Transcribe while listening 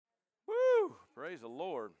Praise the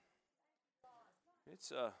Lord.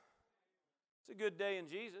 It's a good day in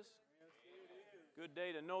Jesus. Good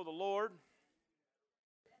day to know the Lord.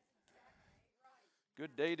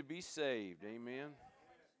 Good day to be saved. Amen.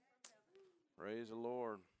 Praise the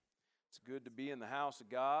Lord. It's good to be in the house of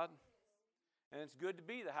God. And it's good to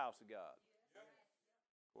be the house of God.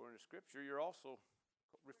 According to Scripture, you're also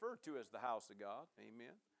referred to as the house of God.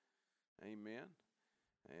 Amen. Amen.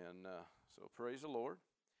 And so praise the Lord.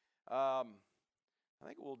 I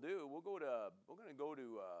think what we'll do,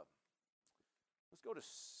 let's go to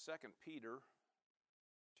 2 Peter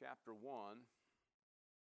chapter 1.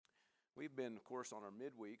 We've been, of course, on our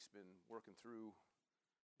midweeks, been working through,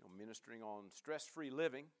 ministering on stress-free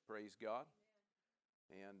living, praise God.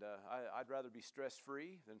 And I'd rather be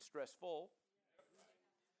stress-free than stressful.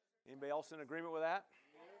 Anybody else in agreement with that?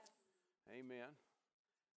 Amen.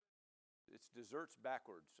 It's desserts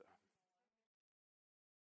backwards.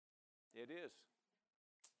 It is.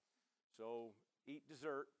 So eat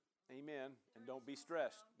dessert, amen, and don't be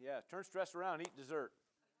stressed. Yeah, turn stress around and eat dessert.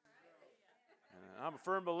 And I'm a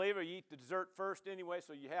firm believer you eat the dessert first anyway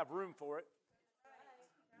so you have room for it.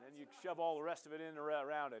 And then you shove all the rest of it in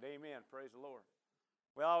around it. Amen, praise the Lord.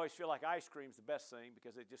 Well, I always feel like ice cream's the best thing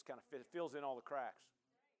because it just kind of fills in all the cracks.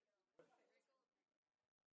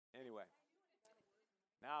 Anyway,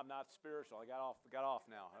 now I'm not spiritual. I got off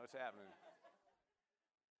now. What's happening?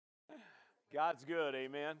 God's good,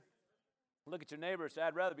 amen. Look at your neighbor and say,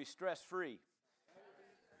 I'd rather be stress-free.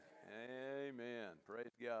 Amen.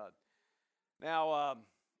 Praise God. Now,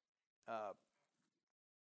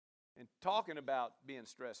 in talking about being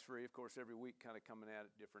stress-free, of course, every week kind of coming at it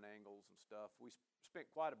different angles and stuff, we spent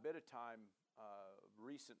quite a bit of time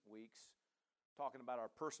recent weeks talking about our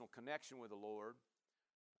personal connection with the Lord.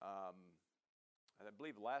 I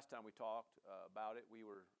believe the last time we talked about it, we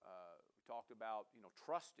talked about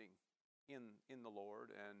trusting in the Lord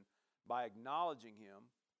and by acknowledging Him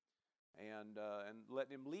and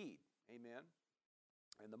letting Him lead. Amen.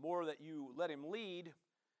 And the more that you let Him lead,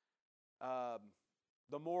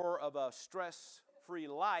 the more of a stress-free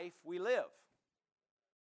life we live.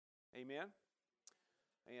 Amen.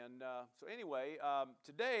 And so anyway,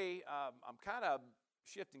 today I'm kind of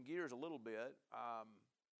shifting gears a little bit,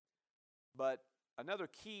 but another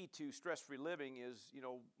key to stress-free living is,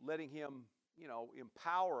 letting Him,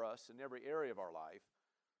 empower us in every area of our life.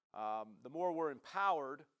 The more we're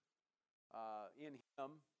empowered in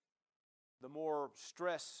Him, the more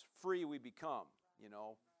stress-free we become,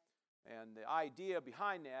 And the idea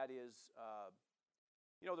behind that is,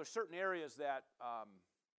 there's certain areas that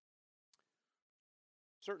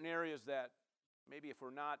maybe if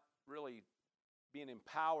we're not really being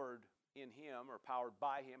empowered in Him or powered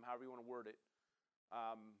by Him, however you want to word it,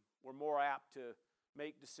 we're more apt to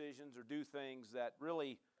make decisions or do things that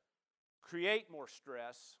really create more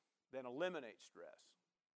stress than eliminate stress.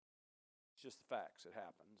 It's just the facts. It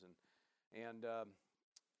happens.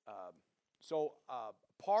 So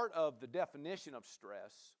part of the definition of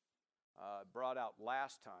stress brought out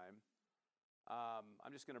last time,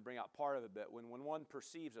 I'm just going to bring out part of it, but when one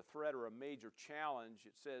perceives a threat or a major challenge,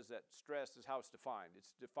 it says that stress is how it's defined.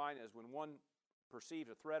 It's defined as when one perceives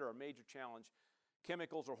a threat or a major challenge,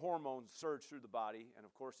 chemicals or hormones surge through the body, and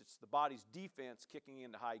of course it's the body's defense kicking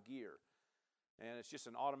into high gear. And it's just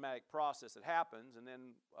an automatic process that happens, and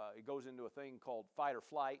then it goes into a thing called fight or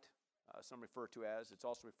flight, some refer to as. It's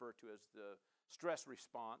also referred to as the stress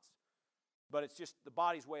response. But it's just the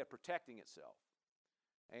body's way of protecting itself.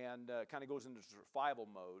 And it kind of goes into survival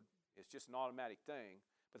mode. It's just an automatic thing.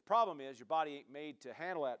 But the problem is your body ain't made to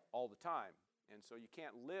handle that all the time. And so you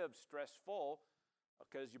can't live stressful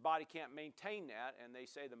because your body can't maintain that. And they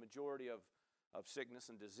say the majority of sickness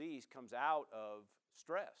and disease comes out of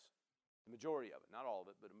stress. The majority of it, not all of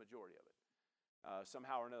it, but a majority of it.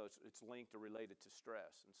 Somehow or another, it's linked or related to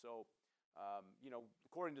stress. And so,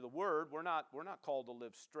 according to the Word, we're not called to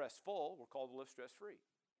live stressful. We're called to live stress-free.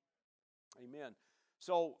 Amen.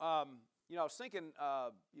 So, I was thinking,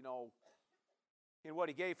 in what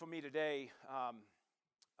He gave for me today,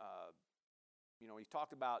 He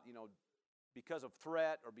talked about, because of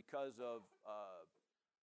threat or because of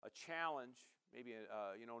a challenge, maybe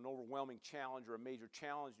an overwhelming challenge or a major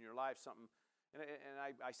challenge in your life, something. And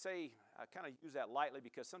I say, I kind of use that lightly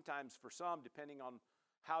because sometimes for some, depending on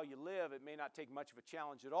how you live, it may not take much of a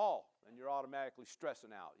challenge at all, and you're automatically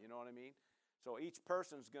stressing out, you know what I mean? So each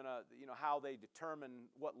person's going to, how they determine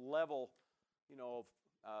what level, of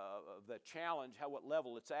the challenge, what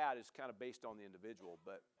level it's at is kind of based on the individual.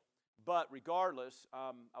 But regardless,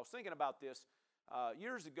 I was thinking about this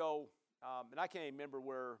years ago. And I can't even remember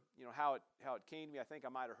where, how it came to me. I think I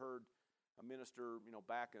might have heard a minister,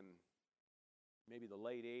 back in maybe the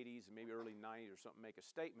late 80s and maybe early 90s or something, make a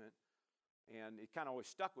statement. And it kind of always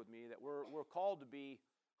stuck with me that we're called to be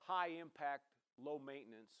high impact, low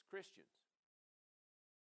maintenance Christians.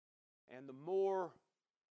 And the more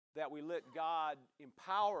that we let God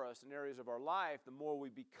empower us in areas of our life, the more we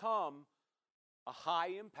become a high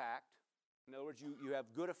impact. In other words, you have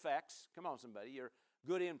good effects. Come on, somebody. You're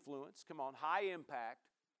good influence. Come on, high impact,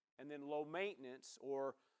 and then low maintenance,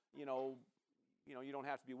 or you don't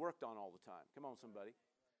have to be worked on all the time. Come on, somebody.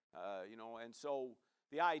 And so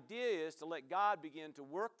the idea is to let God begin to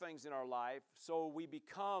work things in our life so we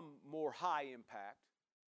become more high impact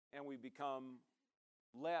and we become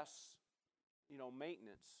less,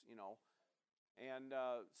 maintenance, And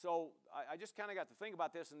so I just kind of got to think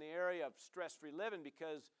about this in the area of stress-free living,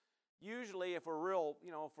 because usually if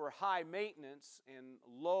we're high maintenance and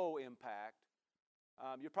low impact,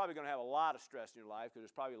 you're probably going to have a lot of stress in your life, because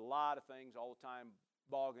there's probably a lot of things all the time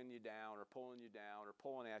bogging you down or pulling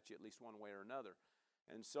at you at least one way or another.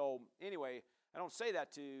 And so anyway, I don't say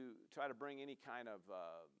that to try to bring any kind of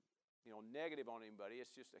negative on anybody.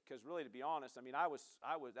 It's just because, really, to be honest, I mean, I was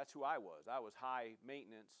that's who I was. I was high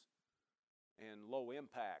maintenance and low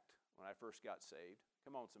impact when I first got saved.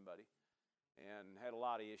 Come on, somebody. And had a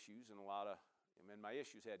lot of issues, and my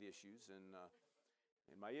issues had issues, and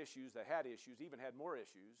my issues that had issues even had more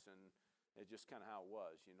issues, and it's just kind of how it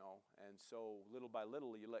was, And so little by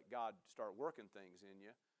little, you let God start working things in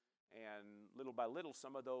you, and little by little,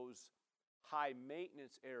 some of those high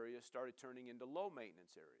maintenance areas started turning into low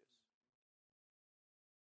maintenance areas.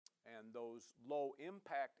 And those low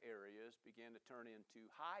impact areas began to turn into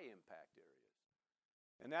high impact areas.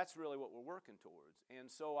 And that's really what we're working towards. And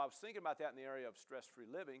so I was thinking about that in the area of stress-free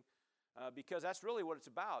living, because that's really what it's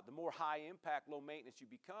about. The more high impact, low maintenance you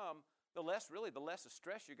become, the less of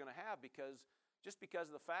stress you're going to have, because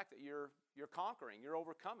of the fact that you're conquering, you're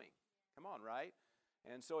overcoming. Come on, right?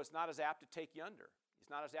 And so it's not as apt to take you under. It's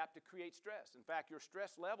not as apt to create stress. In fact, your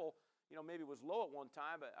stress level, maybe was low at one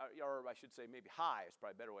time, or I should say maybe high is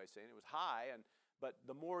probably a better way of saying it. It was high, but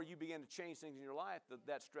the more you began to change things in your life,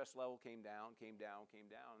 that stress level came down, and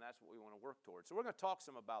that's what we want to work towards. So we're going to talk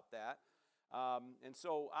some about that. And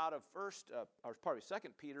so out of 2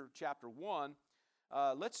 Peter chapter 1,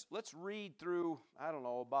 let's read through, I don't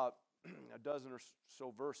know, about a dozen or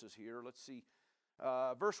so verses here. Let's see.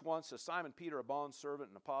 Verse 1 says, Simon Peter, a bondservant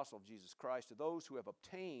and apostle of Jesus Christ, to those who have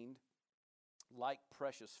obtained like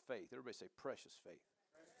precious faith. Everybody say precious faith.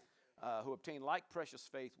 Who obtained like precious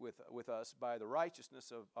faith with us by the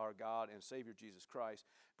righteousness of our God and Savior Jesus Christ.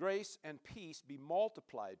 Grace and peace be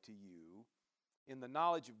multiplied to you in the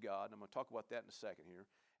knowledge of God, and I'm going to talk about that in a second here,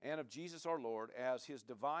 and of Jesus our Lord, as His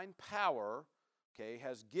divine power,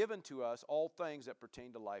 has given to us all things that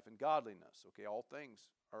pertain to life and godliness. All things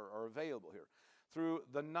are available here. Through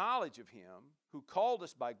the knowledge of Him who called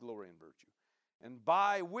us by glory and virtue, and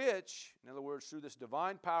by which, in other words, through this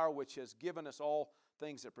divine power which has given us all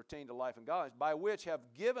things that pertain to life and godliness, by which have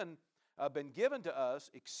been given to us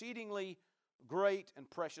exceedingly great and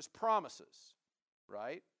precious promises.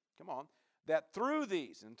 Right? Come on. That through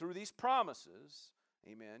these promises,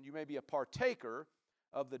 amen, you may be a partaker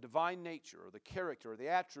of the divine nature, or the character, or the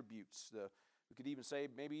attributes, we could even say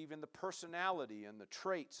maybe even the personality and the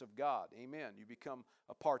traits of God. Amen. You become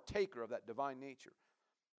a partaker of that divine nature.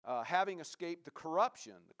 Having escaped the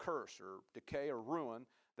corruption, the curse, or decay, or ruin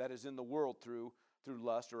that is in the world through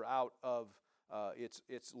lust, or out of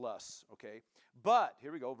its lusts. But,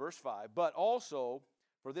 here we go, verse 5, but also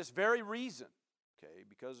for this very reason,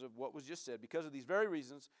 because of what was just said, because of these very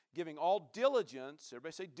reasons, giving all diligence,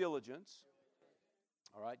 everybody say diligence,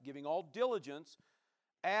 all right, giving all diligence,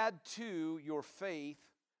 add to your faith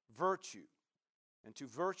virtue, and to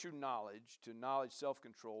virtue knowledge, to knowledge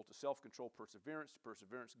self-control, to self-control perseverance, to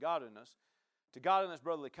perseverance godliness, to godliness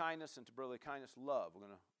brotherly kindness, and to brotherly kindness love. We're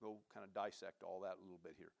going to go kind of dissect all that a little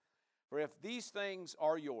bit here. For if these things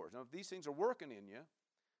are yours, now if these things are working in you,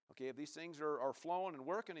 if these things are flowing and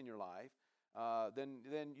working in your life,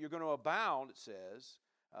 then you're going to abound, it says.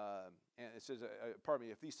 And it says,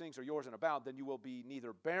 if these things are yours and abound, then you will be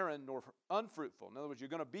neither barren nor unfruitful. In other words, you're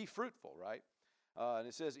going to be fruitful, right? And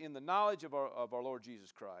it says, in the knowledge of our Lord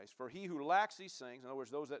Jesus Christ. For he who lacks these things, in other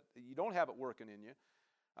words, those that you don't have it working in you,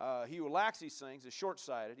 he who lacks these things is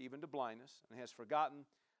short-sighted, even to blindness, and has forgotten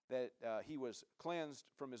that he was cleansed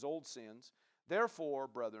from his old sins. Therefore,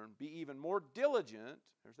 brethren, be even more diligent.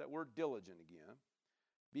 There's that word diligent again.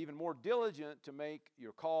 Be even more diligent to make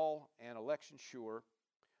your call and election sure.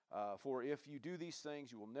 For if you do these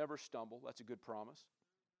things, you will never stumble. That's a good promise.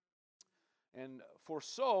 And for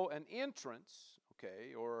so an entrance,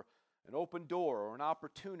 or an open door, or an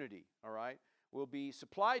opportunity, all right, will be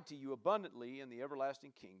supplied to you abundantly in the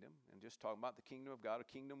everlasting kingdom. And just talking about the kingdom of God, a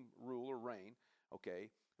kingdom rule or reign, okay,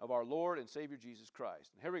 of our Lord and Savior Jesus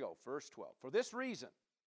Christ. And here we go, verse 12. For this reason,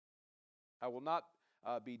 I will not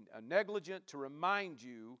be negligent to remind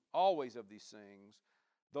you always of these things,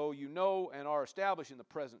 though you know and are established in the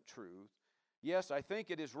present truth. Yes, I think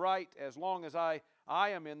it is right, as long as I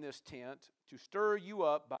am in this tent, to stir you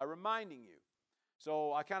up by reminding you.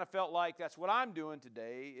 So I kind of felt like that's what I'm doing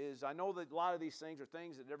today, is I know that a lot of these things are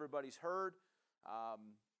things that everybody's heard.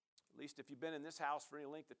 At least if you've been in this house for any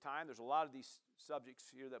length of time, there's a lot of these subjects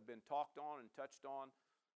here that have been talked on and touched on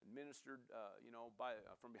and ministered,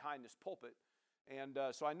 from behind this pulpit. And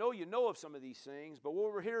so I know you know of some of these things, but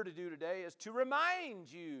what we're here to do today is to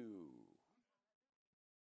remind you.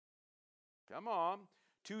 Come on.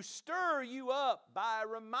 To stir you up by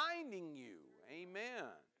reminding you. Amen.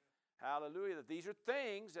 Hallelujah. That these are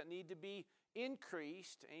things that need to be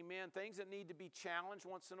increased. Amen. Things that need to be challenged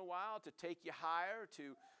once in a while to take you higher,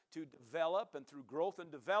 to develop, and through growth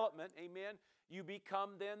and development, amen, you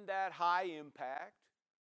become then that high impact,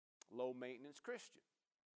 low maintenance Christian.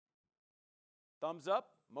 Thumbs up,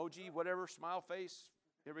 emoji, whatever, smile face.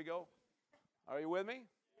 Here we go. Are you with me?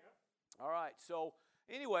 Yep. All right. So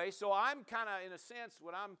anyway, so I'm kind of, in a sense,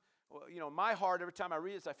 my heart, every time I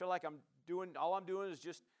read this, I feel like all I'm doing is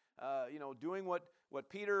just, doing what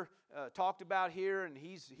Peter talked about here, and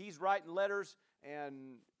he's writing letters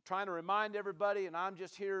and trying to remind everybody, and I'm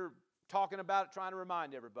just here talking about it, trying to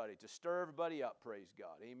remind everybody, to stir everybody up, praise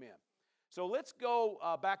God. Amen. So let's go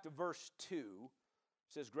back to verse 2.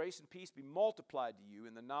 It says, grace and peace be multiplied to you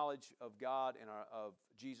in the knowledge of God and of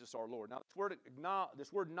Jesus our Lord. Now,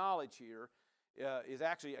 this word knowledge here is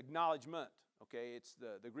actually acknowledgement. Okay, it's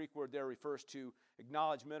the Greek word there refers to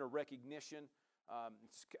acknowledgement or recognition.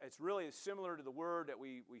 It's really similar to the word that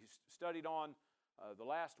we studied on the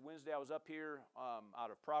last Wednesday I was up here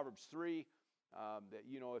out of Proverbs 3. That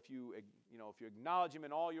if you acknowledge Him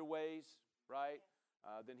in all your ways, right,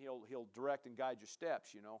 then He'll direct and guide your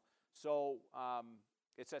steps. So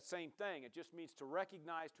it's that same thing. It just means to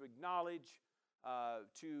recognize, to acknowledge,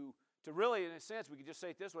 to really, in a sense, we could just say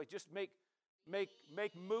it this way: just make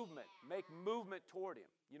movement toward Him.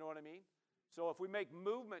 You know what I mean? So if we make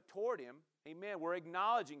movement toward Him, amen, we're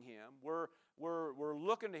acknowledging Him, we're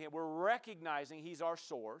looking to Him, we're recognizing He's our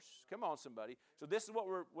source. Come on, somebody. So this is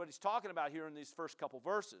what he's talking about here in these first couple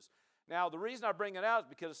verses. Now, the reason I bring it out is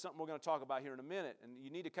because it's something we're going to talk about here in a minute, and you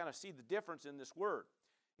need to kind of see the difference in this word.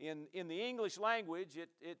 In the English language,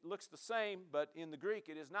 it looks the same, but in the Greek,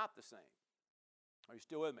 it is not the same. Are you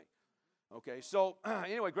still with me? Okay, so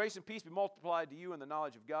anyway, grace and peace be multiplied to you in the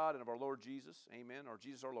knowledge of God and of our Lord Jesus, amen, or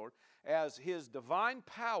Jesus our Lord, as His divine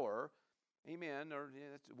power, amen, or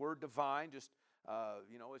the word divine, just,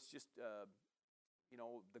 it's just,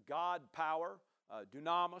 the God power,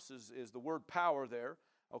 dunamis is the word power there,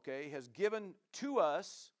 okay, has given to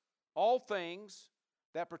us all things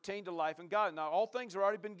that pertain to life and God. Now, all things have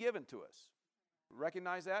already been given to us.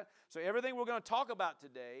 Recognize that? So everything we're going to talk about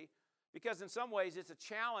today, because in some ways it's a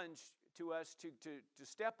challenge to us to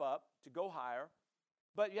step up, to go higher.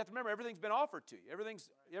 But you have to remember, everything's been offered to you.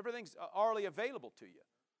 Everything's already available to you.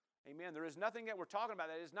 Amen. There is nothing that we're talking about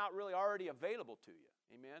that is not really already available to you.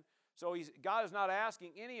 Amen. So God is not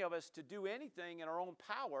asking any of us to do anything in our own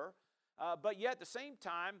power, but yet at the same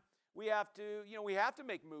time, we have to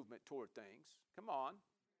make movement toward things. Come on.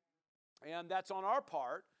 And that's on our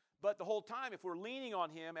part. But the whole time, if we're leaning on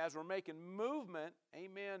Him as we're making movement,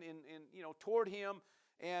 amen, toward Him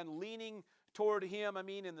and leaning toward Him,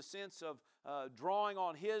 in the sense of drawing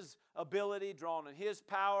on His ability, drawing on His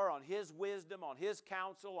power, on His wisdom, on His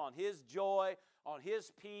counsel, on His joy, on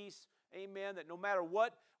His peace, amen, that no matter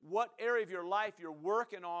what area of your life you're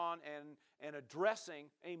working on and addressing,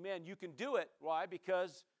 amen, you can do it. Why?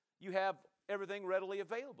 Because you have everything readily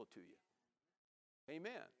available to you.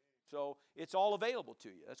 Amen. So it's all available to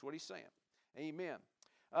you. That's what he's saying. Amen.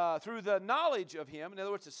 Through the knowledge of Him, in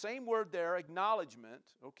other words, the same word there, acknowledgement,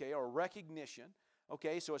 okay, or recognition.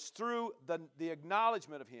 Okay, so it's through the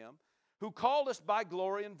acknowledgement of Him who called us by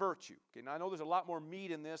glory and virtue. Okay, now I know there's a lot more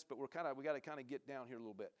meat in this, but we got to kind of get down here a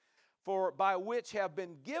little bit. For by which have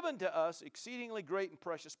been given to us exceedingly great and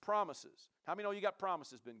precious promises. How many know you got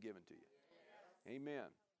promises been given to you? Yes. Amen.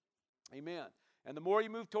 Amen. And the more you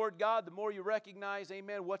move toward God, the more you recognize,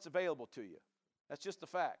 amen, what's available to you. That's just the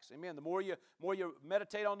facts. Amen. The more you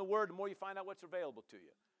meditate on the Word, the more you find out what's available to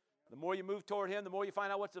you. The more you move toward Him, the more you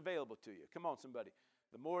find out what's available to you. Come on, somebody.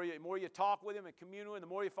 The more you talk with Him and commune with Him, the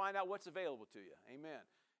more you find out what's available to you. Amen.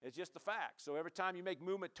 It's just the facts. So every time you make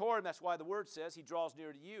movement toward Him, that's why the Word says He draws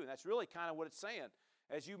near to you. And that's really kind of what it's saying.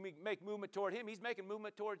 as you make movement toward Him, He's making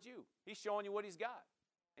movement towards you. He's showing you what He's got.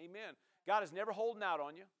 Amen. God is never holding out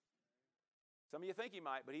on you. Some of you think He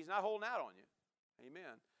might, but He's not holding out on you.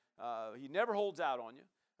 Amen. He never holds out on you.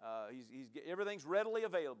 Everything's readily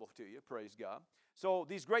available to you, praise God. So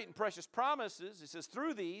these great and precious promises, it says,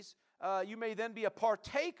 through these, you may then be a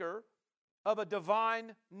partaker of a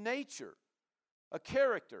divine nature, a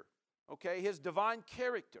character, okay, His divine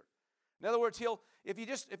character. In other words,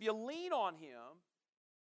 if you lean on Him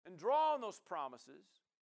and draw on those promises,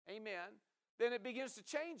 amen, then it begins to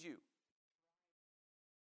change you.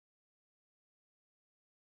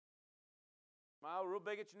 Smile real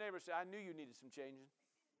big at your neighbor and say, I knew you needed some changing.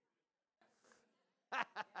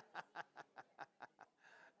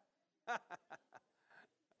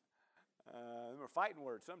 Them are fighting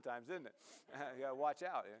words sometimes, isn't it? You gotta watch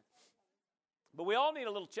out. Yeah? But we all need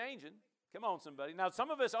a little changing. Come on, somebody. Now, some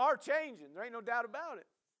of us are changing. There ain't no doubt about it.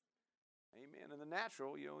 Amen. In the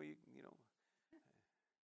natural, you know,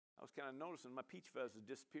 I was kind of noticing my peach fuzz is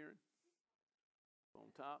disappearing on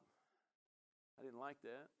top. I didn't like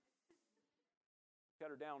that. Cut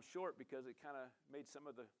her down short because it kind of made some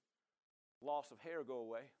of the loss of hair go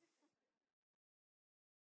away.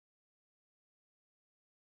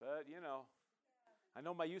 But, you know, I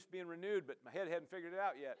know my youth's being renewed, but my head hadn't figured it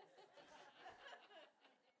out yet.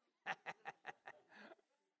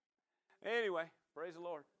 Anyway, praise the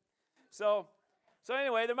Lord. So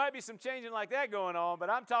anyway, there might be some changing like that going on, but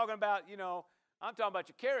I'm talking about, I'm talking about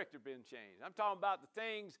your character being changed. I'm talking about the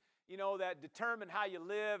things, that determine how you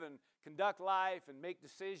live and conduct life and make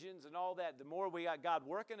decisions and all that. The more we got God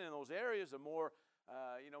working in those areas, the more,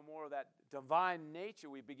 more of that divine nature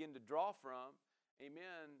we begin to draw from.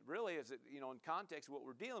 Amen. Really, is it, in context of what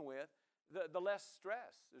we're dealing with, the less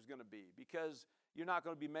stress there's going to be, because you're not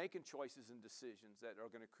going to be making choices and decisions that are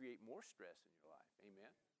going to create more stress in your life.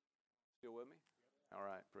 Amen. Still with me? All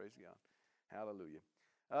right. Praise God. Hallelujah.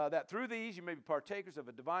 That through these you may be partakers of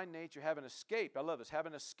a divine nature, having escaped. I love this.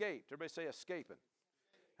 Having escaped. Everybody say escaping.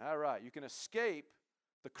 All right. You can escape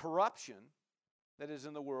the corruption that is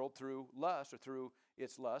in the world through lust, or through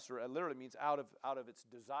its lust, or it literally means out of its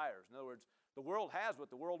desires. In other words, the world has what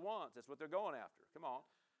the world wants. That's what they're going after. Come on.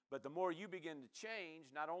 But the more you begin to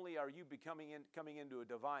change, not only are you coming into a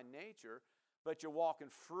divine nature, but you're walking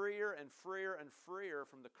freer and freer and freer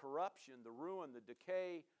from the corruption, the ruin, the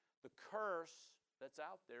decay, the curse that's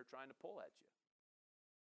out there trying to pull at you.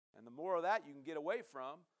 And the more of that you can get away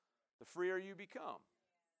from, the freer you become.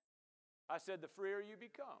 I said the freer you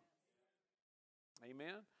become.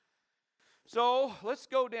 Amen. So let's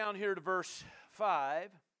go down here to verse 5.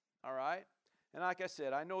 All right. And like I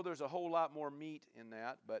said, I know there's a whole lot more meat in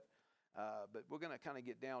that, but we're going to kind of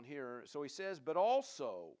get down here. So he says, but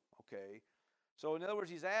also, okay. So in other words,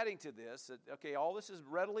 he's adding to this that, okay, all this is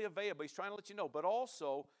readily available. He's trying to let you know, but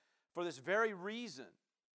also for this very reason,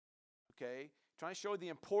 okay, trying to show you the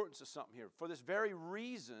importance of something here. For this very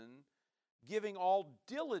reason, giving all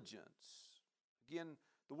diligence. Again,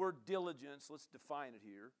 the word diligence, let's define it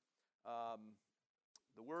here.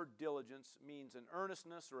 The word diligence means an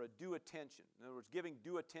earnestness or a due attention. In other words, giving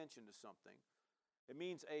due attention to something. It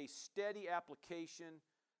means a steady application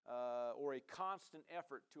or a constant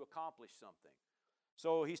effort to accomplish something.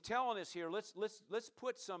 So he's telling us here, let's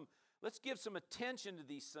give some attention to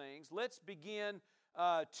these things. Let's begin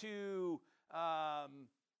to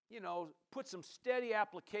put some steady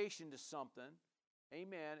application to something.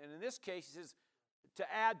 Amen. And in this case, he says to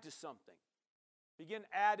add to something. Begin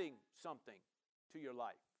adding something to your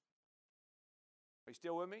life. Are you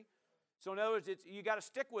still with me? So in other words, you got to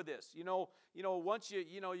stick with this. Once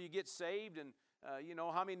you get saved, and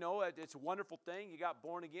how many know it's a wonderful thing. You got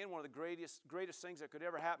born again, one of the greatest things that could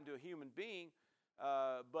ever happen to a human being.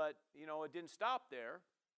 But it didn't stop there.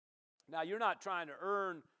 Now you're not trying to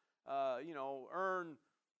earn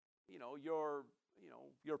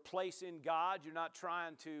your place in God. You're not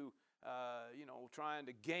trying to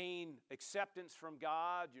gain acceptance from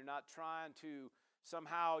God. You're not trying to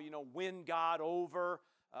somehow, win God over.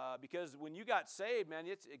 Because when you got saved, man,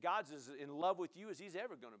 God's as in love with you as He's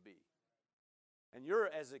ever going to be. And you're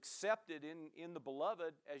as accepted in the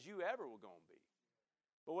beloved as you ever will going to be.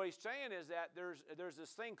 But what he's saying is that there's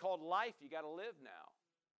this thing called life you got to live now.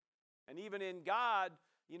 And even in God,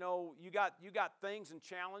 you got things and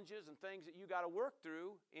challenges and things that you got to work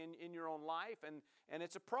through in your own life, and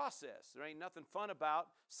it's a process. There ain't nothing fun about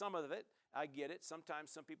some of it. I get it.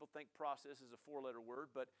 Sometimes some people think process is a 4-letter word,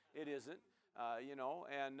 but it isn't.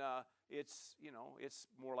 It's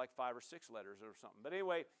more like 5 or 6 letters or something. But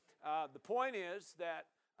anyway, the point is that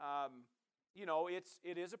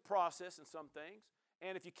it is a process in some things.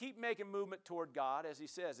 And if you keep making movement toward God, as he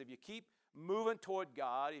says, if you keep moving toward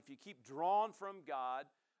God, if you keep drawn from God,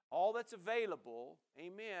 all that's available,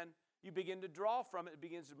 amen, you begin to draw from it. It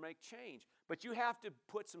begins to make change. But you have to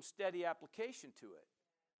put some steady application to it.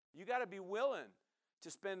 You got to be willing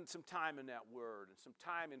to spend some time in that Word and some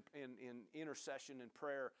time in intercession and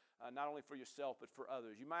prayer, not only for yourself but for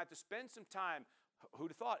others. You might have to spend some time, who'd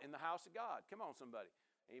have thought, in the house of God. Come on, somebody.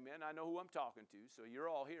 Amen. I know who I'm talking to, so you're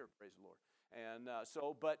all here, praise the Lord. And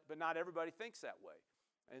but not everybody thinks that way.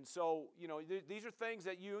 And so, these are things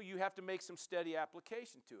that you have to make some steady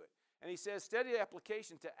application to it. And he says steady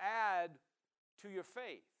application to add to your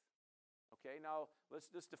faith. Okay, now let's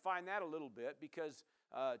define that a little bit, because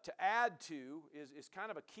to add to is kind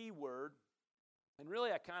of a key word. And really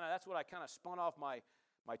that's what I kind of spun off my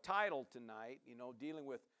title tonight, dealing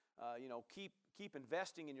with keep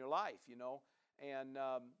investing in your life, And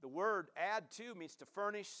the word add to means to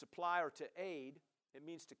furnish, supply, or to aid. It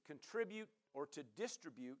means to contribute or to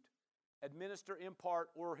distribute, administer, impart,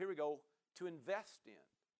 or here we go, to invest in.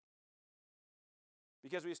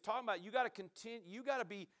 Because we was talking about you got to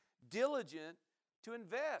be diligent to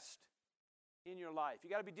invest in your life. You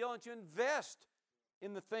got to be diligent to invest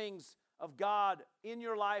in the things of God in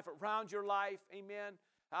your life, around your life. Amen.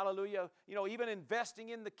 Hallelujah. Even investing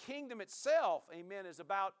in the kingdom itself, amen,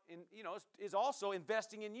 is also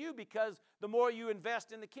investing in you, because the more you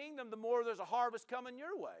invest in the kingdom, the more there's a harvest coming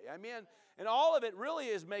your way. Amen. And all of it really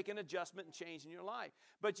is making adjustment and change in your life.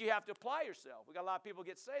 But you have to apply yourself. We got a lot of people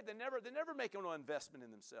get saved. They never make no investment in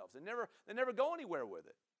themselves. They never go anywhere with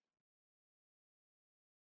it.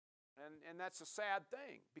 And that's a sad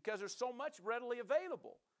thing, because there's so much readily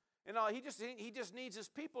available. He just needs his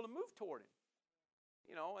people to move toward him.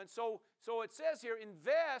 And so it says here,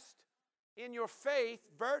 invest in your faith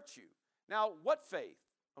virtue. Now, what faith?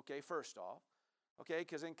 Okay, first off. Okay,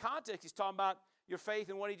 because in context, he's talking about your faith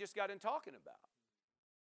in what he just got in talking about.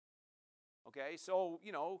 Okay, so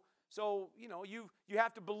you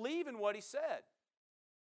have to believe in what he said.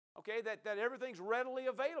 Okay, that everything's readily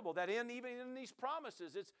available, that even in these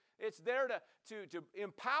promises, it's there to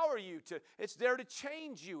empower you, it's there to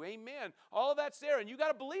change you. Amen. All of that's there, and you got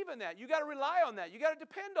to believe in that. You got to rely on that. You got to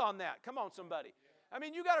depend on that. Come on, somebody. I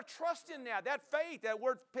mean, you got to trust in that. That faith, that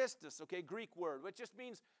word pistis, okay, Greek word, which just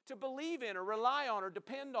means to believe in or rely on or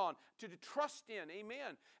depend on, to trust in.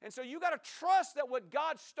 Amen. And so you got to trust that what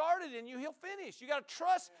God started in you, he'll finish. You got to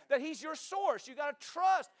trust that he's your source. You got to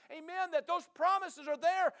trust, amen, that those promises are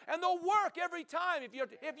there and they'll work every time if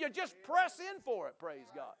you just press in for it. Praise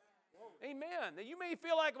God. Amen. Now you may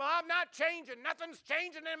feel like, well, I'm not changing. Nothing's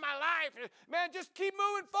changing in my life. Man, just keep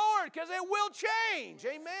moving forward, because it will change.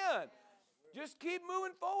 Amen. Just keep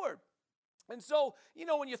moving forward. And so,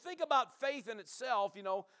 when you think about faith in itself,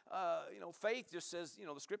 faith just says,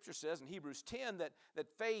 the Scripture says in Hebrews 10 that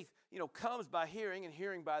faith, comes by hearing, and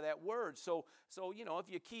hearing by that word. So if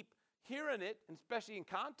you keep hearing it, and especially in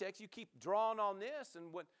context, you keep drawing on this, and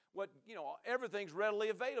everything's readily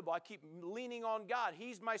available. I keep leaning on God.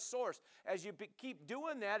 He's my source. As you keep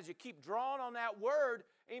doing that, as you keep drawing on that word,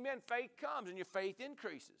 amen, faith comes and your faith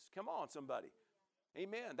increases. Come on, somebody.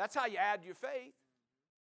 Amen. That's how you add to your faith.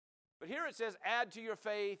 But here it says, add to your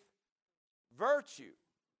faith virtue.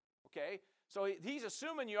 Okay? So he's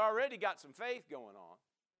assuming you already got some faith going on.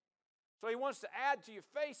 So he wants to add to your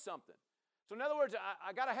faith something. So in other words,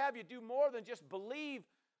 I got to have you do more than just believe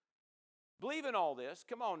in all this.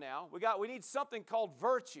 Come on now. We need something called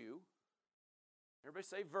virtue. Everybody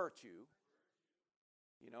say virtue.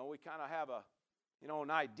 We kind of have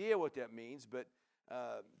an idea what that means, but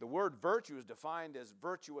the word virtue is defined as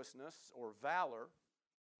virtuousness or valor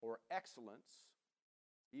or excellence.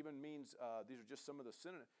 Even means, these are just some of the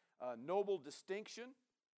synonyms, noble distinction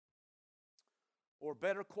or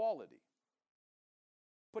better quality.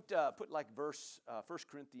 Put like verse 1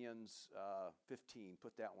 Corinthians 15.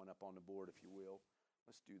 Put that one up on the board, if you will.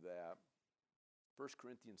 Let's do that. 1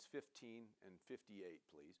 Corinthians 15 and 58,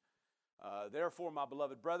 please. Therefore, my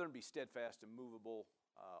beloved brethren, be steadfast and movable,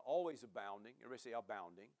 always abounding. Everybody say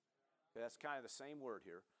abounding. Okay, that's kind of the same word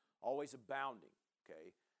here. Always abounding,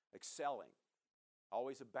 okay? Excelling.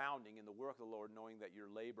 Always abounding in the work of the Lord, knowing that your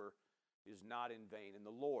labor is not in vain in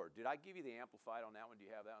the Lord. Did I give you the Amplified on that one? Do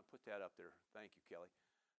you have that one? Put that up there. Thank you, Kelly.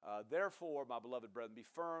 Therefore, my beloved brethren, be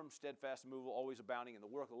firm, steadfast, and movable, always abounding in the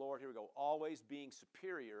work of the Lord. Here we go. Always being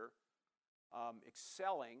superior,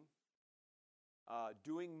 excelling,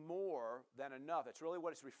 doing more than enough. That's really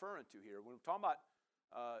what it's referring to here. When we're talking about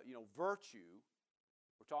virtue,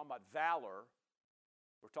 we're talking about valor,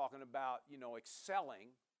 we're talking about excelling.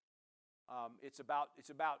 It's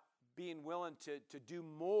about being willing to do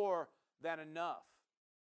more than enough.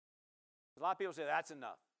 A lot of people say that's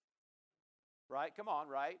enough, right? Come on,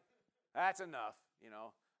 right? That's enough, you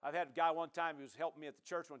know. I've had a guy one time who was helping me at the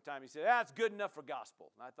church one time. He said, that's good enough for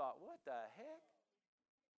gospel. And I thought, what the heck?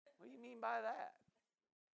 What do you mean by that?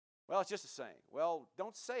 Well, it's just a saying. Well,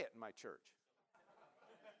 don't say it in my church.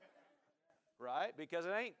 Right? Because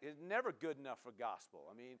it's never good enough for gospel.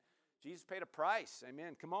 I mean, Jesus paid a price.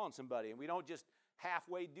 Amen. Come on, somebody. And we don't just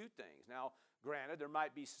halfway do things. Now, granted, there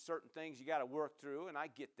might be certain things you got to work through, and I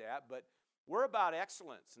get that, but we're about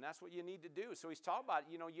excellence, and that's what you need to do. So he's talking about,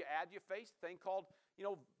 you add your faith, thing called,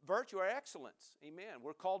 virtue or excellence. Amen.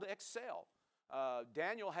 We're called to excel.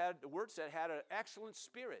 Daniel the word said, had an excellent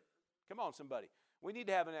spirit. Come on, somebody. We need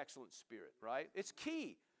to have an excellent spirit, right? It's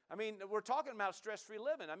key. I mean, we're talking about stress-free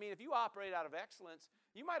living. I mean, if you operate out of excellence,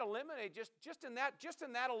 you might eliminate just in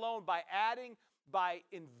that alone by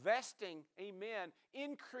investing, amen,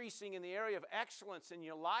 increasing in the area of excellence in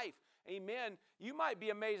your life, amen, you might be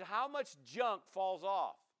amazed how much junk falls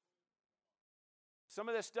off. Some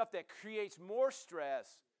of this stuff that creates more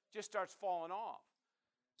stress just starts falling off.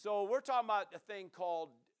 So we're talking about a thing called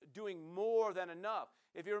doing more than enough.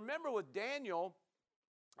 If you remember with Daniel,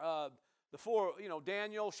 the four,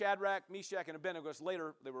 Daniel, Shadrach, Meshach, and Abednego.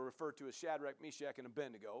 Later, they were referred to as Shadrach, Meshach, and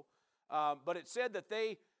Abednego. But it said that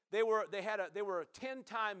they were 10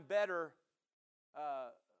 times better.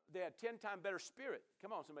 They had 10 times better spirit.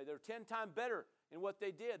 Come on, somebody. They were 10 times better in what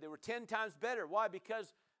they did. They were 10 times better. Why?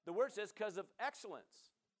 Because the word says because of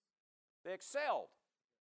excellence. They excelled,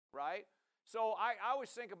 right? So I always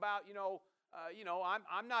think about,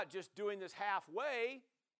 I'm not just doing this halfway.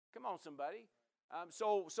 Come on, somebody.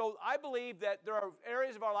 So I believe that there are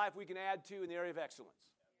areas of our life we can add to in the area of excellence.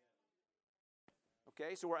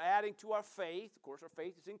 Okay, so we're adding to our faith. Of course, our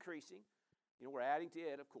faith is increasing. We're adding to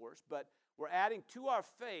it, of course. But we're adding to our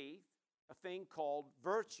faith a thing called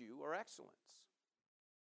virtue or excellence.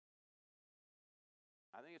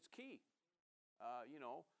 I think it's key.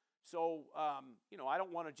 So I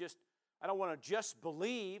don't want to just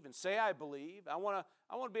believe and say I believe. I want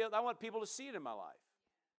people to see it in my life.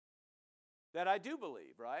 That I do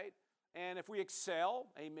believe, right? And if we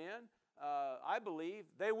excel, amen, I believe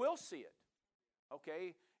they will see it.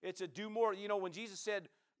 Okay? It's a do more. When Jesus said,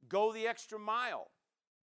 go the extra mile,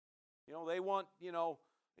 they want you to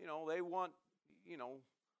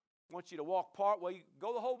walk part. Well, you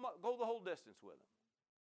go the whole distance with them.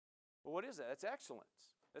 Well, what is that? That's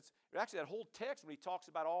excellence. That's actually that whole text when he talks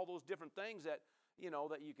about all those different things that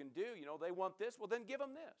you can do. They want this. Well, then give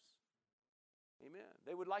them this. Amen.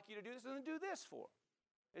 They would like you to do this, and then do this for them.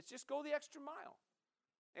 It's just go the extra mile.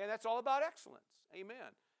 And that's all about excellence.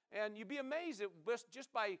 Amen. And you'd be amazed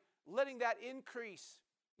just by letting that increase,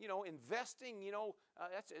 investing,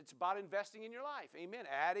 it's about investing in your life. Amen.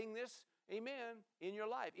 Adding this, amen, in your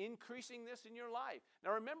life. Increasing this in your life.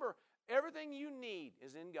 Now remember, everything you need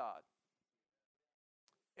is in God.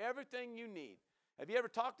 Everything you need. Have you ever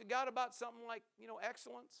talked to God about something like,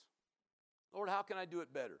 excellence? Lord, how can I do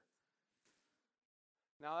it better?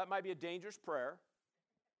 Now, that might be a dangerous prayer.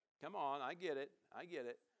 Come on, I get it.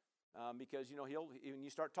 Because, when you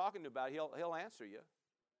start talking about it, he'll answer you.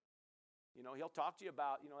 He'll talk to you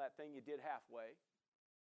about, that thing you did halfway.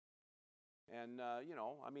 And,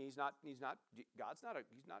 God's not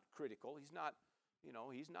critical.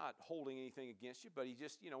 He's not holding anything against you. But he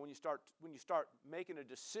just, when you start making a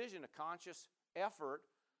decision, a conscious effort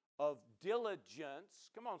of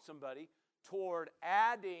diligence, come on, somebody, toward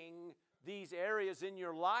adding these areas in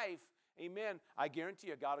your life, amen, I guarantee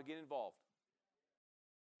you God will get involved.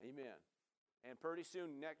 Amen. And pretty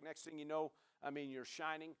soon, next thing you know, you're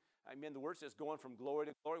shining. The word says going from glory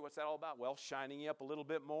to glory. What's that all about? Well, shining you up a little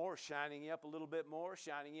bit more, shining you up a little bit more,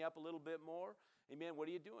 shining you up a little bit more. Amen. What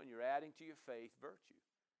are you doing? You're adding to your faith virtue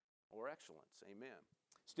or excellence. Amen.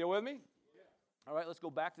 Still with me? Yeah. All right, let's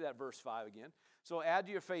go back to that verse 5 again. So add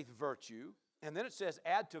to your faith virtue. And then it says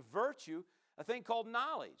add to virtue a thing called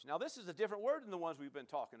knowledge. Now, this is a different word than the ones we've been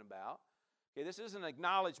talking about. Okay, this isn't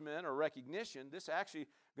acknowledgement or recognition. This actually,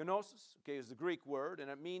 gnosis, okay, is the Greek word,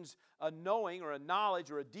 and it means a knowing or a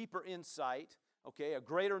knowledge or a deeper insight, okay, a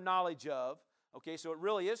greater knowledge of. Okay, so it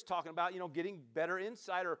really is talking about, getting better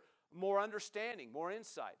insight or more understanding, more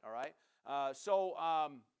insight, all right?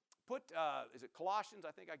 Is it Colossians?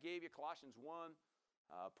 I think I gave you Colossians 1.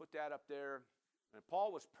 Put that up there. And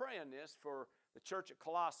Paul was praying this for the church at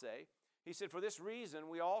Colossae. He said, for this reason,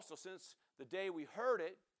 we also, since the day we heard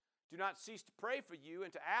it, do not cease to pray for you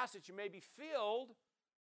and to ask that you may be filled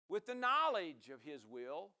with the knowledge of his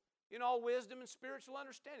will in all wisdom and spiritual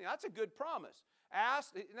understanding. That's a good promise.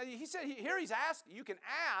 Ask. Now he said here he's asking. You can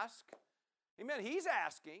ask. Amen. He's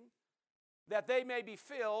asking that they may be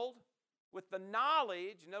filled with the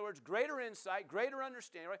knowledge, in other words, greater insight, greater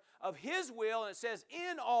understanding, right, of His will, and it says,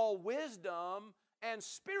 in all wisdom and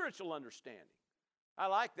spiritual understanding. I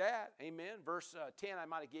like that. Amen. Verse 10, I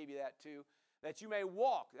might have gave you that too. That you may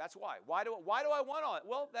walk. That's why. Why do I want all that?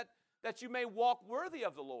 Well, that you may walk worthy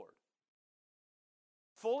of the Lord.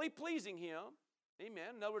 Fully pleasing Him.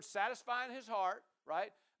 Amen. In other words, satisfying His heart,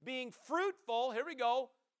 right? Being fruitful, here we go,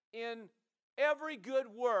 in every good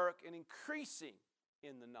work and increasing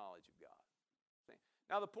in the knowledge of God.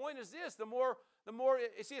 Now the point is this, the more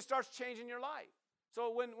you see, it starts changing your life.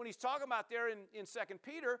 So when he's talking about there in 2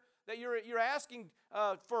 Peter, that you're asking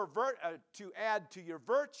to add to your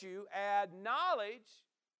virtue, add knowledge.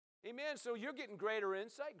 Amen. So you're getting greater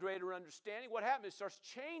insight, greater understanding. What happens? It starts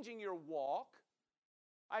changing your walk.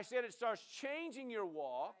 I said it starts changing your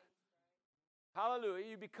walk. Hallelujah.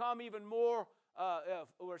 You become even more,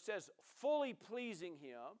 where it says, fully pleasing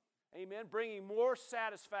Him. Amen. Bringing more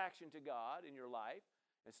satisfaction to God in your life.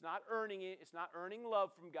 It's not earning it. It's not earning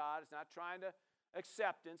love from God. It's not trying to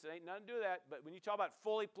acceptance. It ain't nothing to do with that. But when you talk about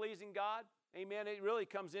fully pleasing God, amen, it really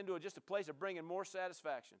comes into just a place of bringing more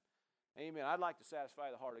satisfaction. Amen. I'd like to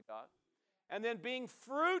satisfy the heart of God. And then being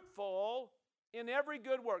fruitful in every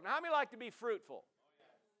good work. Now, how many like to be fruitful?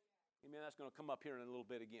 Amen. That's going to come up here in a little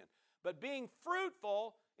bit again. But being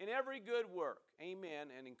fruitful in every good work. Amen.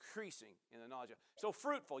 And increasing in the knowledge of. So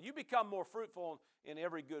fruitful. You become more fruitful in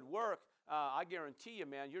every good work. I guarantee you,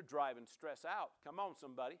 man, you're driving stress out. Come on,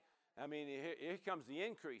 somebody. I mean, here comes the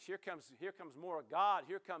increase. Here comes more of God.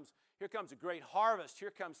 Here comes a great harvest. Here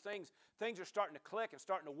comes things. Things are starting to click and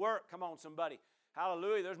starting to work. Come on, somebody.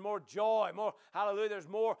 Hallelujah. There's more joy. More. Hallelujah. There's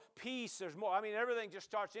more peace. There's more. I mean, everything just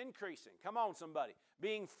starts increasing. Come on, somebody.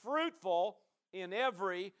 Being fruitful in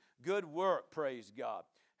every good work. Praise God.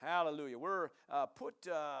 Hallelujah. We're put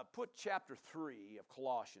chapter 3 of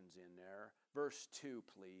Colossians in there, verse 2,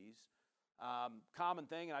 please. Common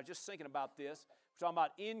thing, and I was just thinking about this. We're talking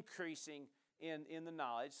about increasing in the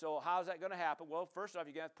knowledge. So how's that going to happen? Well, first off,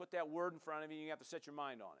 you're going to have to put that word in front of you. You have to set your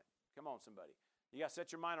mind on it. Come on, somebody. You got to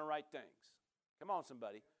set your mind on right things. Come on,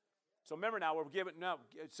 somebody. So remember now, we're giving now.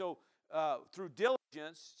 So through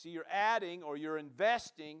diligence, see, you're adding or you're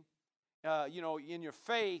investing, in your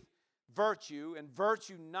faith, virtue, and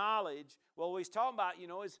virtue knowledge. Well, what he's talking about,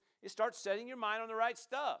 is it starts setting your mind on the right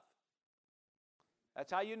stuff.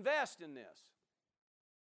 That's how you invest in this.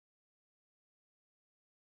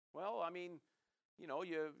 Well, I mean,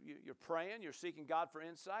 you're praying, you're seeking God for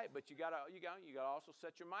insight, but you gotta also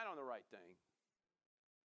set your mind on the right thing.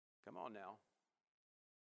 Come on now.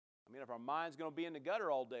 I mean, if our mind's going to be in the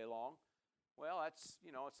gutter all day long, well, that's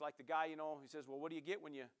it's like the guy, he says, well, what do you get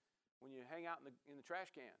when you hang out in the trash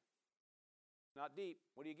can? Not deep.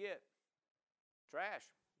 What do you get? Trash.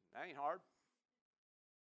 That ain't hard.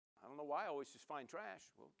 I don't know why I always just find trash.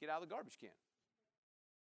 Well, get out of the garbage can.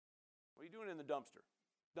 What are you doing in the dumpster?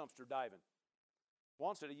 Dumpster diving.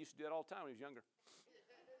 Juan said he used to do that all the time when he was younger.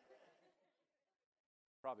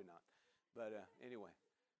 Probably not. But anyway.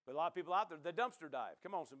 But a lot of people out there, the dumpster dive.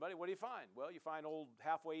 Come on, somebody. What do you find? Well, you find old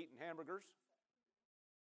halfway eaten hamburgers.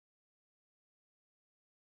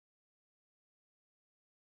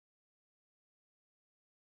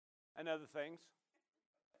 And other things.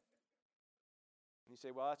 And you say,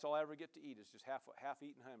 well, that's all I ever get to eat is just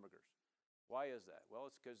half-eaten hamburgers. Why is that? Well,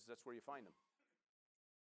 it's because that's where you find them.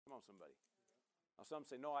 Come on, somebody. Now, some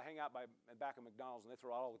say, no, I hang out back of McDonald's, and they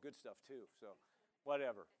throw out all the good stuff, too. So,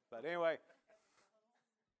 whatever. But anyway,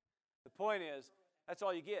 the point is, that's all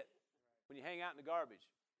you get when you hang out in the garbage.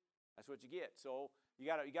 That's what you get. So, you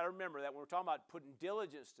got to remember that when we're talking about putting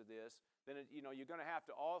diligence to this, then you're going to have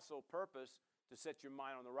to also purpose to set your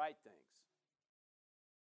mind on the right things.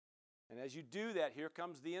 And as you do that, here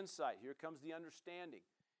comes the insight. Here comes the understanding.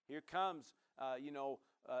 Here comes,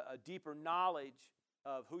 a deeper knowledge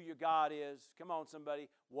of who your God is. Come on, somebody.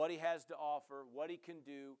 What He has to offer. What He can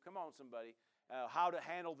do. Come on, somebody. How to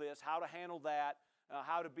handle this. How to handle that.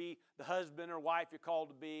 How to be the husband or wife you're called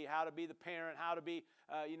to be. How to be the parent. How to be,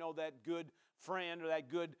 that good friend or that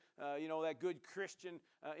good Christian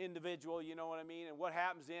individual. You know what I mean? And what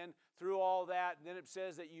happens then through all that? Then it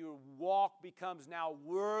says that your walk becomes now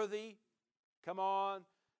worthy. Come on,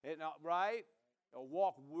 right? A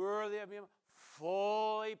walk worthy of Him,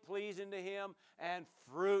 fully pleasing to Him, and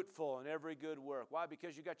fruitful in every good work. Why?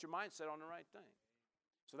 Because you got your mind set on the right thing.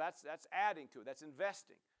 So that's adding to it. That's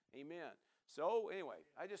investing. Amen. So anyway,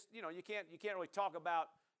 I just you can't really talk about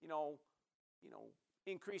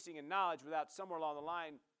increasing in knowledge without somewhere along the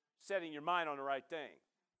line setting your mind on the right thing.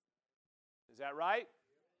 Is that right?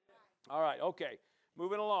 All right, okay.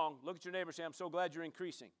 Moving along. Look at your neighbor and say, I'm so glad you're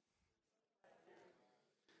increasing.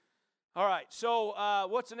 All right, so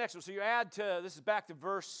what's the next one? So you add to, this is back to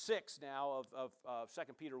verse 6 now of 2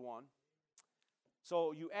 Peter 1.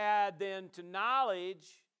 So you add then to knowledge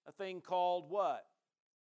a thing called what?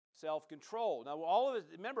 Self-control. Now,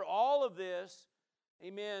 remember, all of this,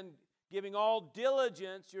 amen, giving all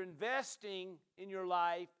diligence, you're investing in your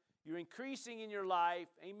life, you're increasing in your life,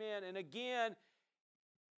 amen. And again,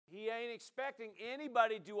 he ain't expecting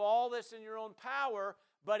anybody to do all this in your own power,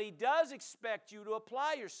 but he does expect you to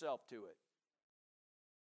apply yourself to it.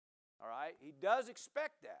 All right? He does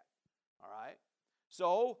expect that. All right?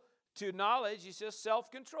 So, to knowledge, he says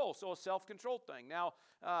self-control. So, a self-control thing. Now,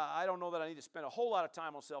 I don't know that I need to spend a whole lot of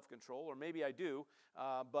time on self-control, or maybe I do,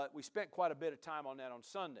 but we spent quite a bit of time on that on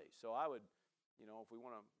Sunday. So, I would, if we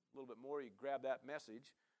want a little bit more, you grab that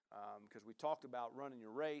message, because we talked about running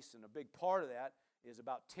your race, and a big part of that is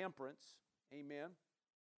about temperance. Amen.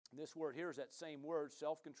 And this word here is that same word,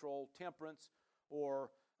 self-control, temperance,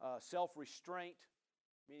 or self-restraint,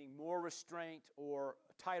 meaning more restraint or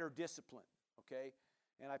tighter discipline, okay?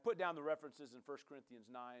 And I put down the references in 1 Corinthians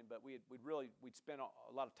 9, but we'd spent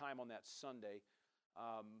a lot of time on that Sunday,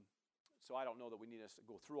 so I don't know that we need us to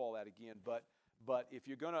go through all that again. But if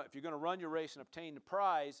you're gonna run your race and obtain the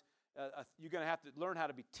prize, you're gonna have to learn how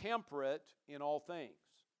to be temperate in all things.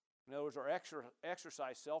 In other words, or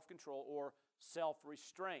exercise self-control or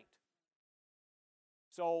self-restraint.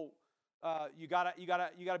 So you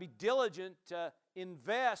gotta be diligent to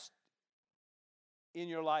invest in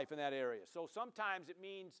your life in that area. So sometimes it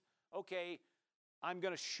means, okay, I'm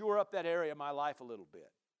going to shore up that area of my life a little bit.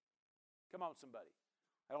 Come on, somebody.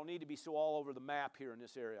 I don't need to be so all over the map here in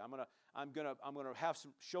this area. I'm gonna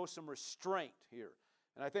show some restraint here.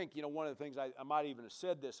 And I think one of the things I might even have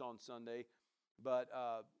said this on Sunday, but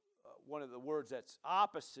one of the words that's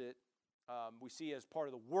opposite we see as part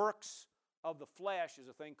of the works of the flesh is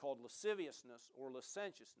a thing called lasciviousness or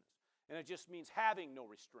licentiousness, and it just means having no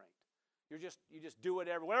restraint. You just do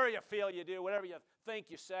whatever you feel you do, whatever you think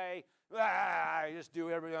you say. You just do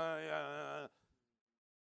everything.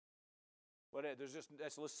 But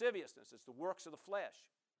that's lasciviousness. It's the works of the flesh.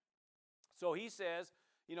 So he says,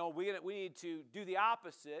 we need to do the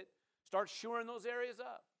opposite. Start shoring those areas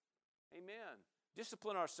up. Amen.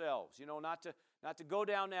 Discipline ourselves. Not to go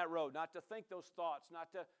down that road. Not to think those thoughts.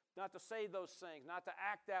 Not to say those things. Not to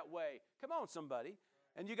act that way. Come on, somebody.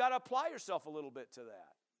 And you got to apply yourself a little bit to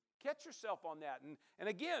that. Catch yourself on that. And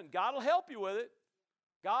again, God will help you with it.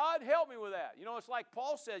 God, help me with that. It's like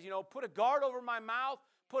Paul says, put a guard over my mouth,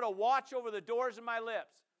 put a watch over the doors of my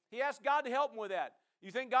lips. He asked God to help him with that.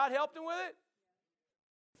 You think God helped him with it?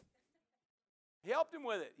 He helped him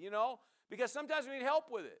with it, because sometimes we need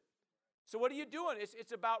help with it. So what are you doing?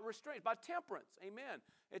 It's about restraint, it's about temperance. Amen.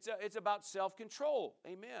 It's about self-control.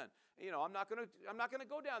 Amen. I'm not gonna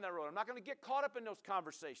go down that road. I'm not gonna get caught up in those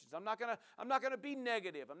conversations. I'm not gonna be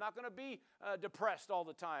negative. I'm not gonna be depressed all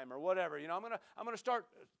the time or whatever. I'm gonna start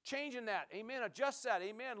changing that. Amen. Adjust that.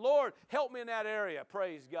 Amen. Lord, help me in that area.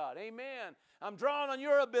 Praise God. Amen. I'm drawing on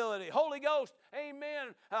your ability. Holy Ghost,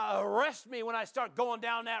 amen. Arrest me when I start going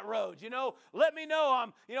down that road. Let me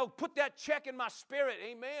know. Put that check in my spirit.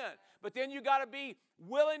 Amen. But then you got to be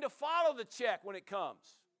willing to follow the check when it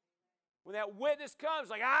comes. When that witness comes,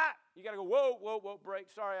 you got to go, whoa,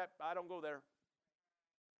 break. Sorry, I don't go there.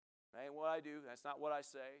 That ain't what I do. That's not what I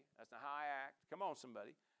say. That's not how I act. Come on,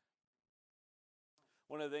 somebody.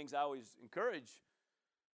 One of the things I always encourage,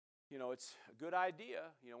 it's a good idea.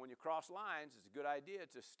 When you cross lines, it's a good idea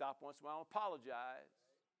to stop once in a while and apologize.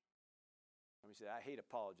 Let me say, I hate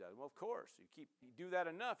apologizing. Well, of course. You do that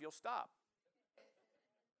enough, you'll stop.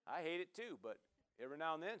 I hate it too, but every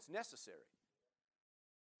now and then it's necessary.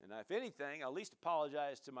 And if anything, I'll at least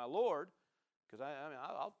apologize to my Lord, because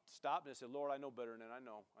I'll stop and say, Lord, I know better than that. I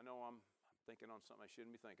know I'm thinking on something I shouldn't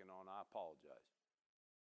be thinking on. I apologize.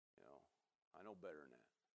 I know better than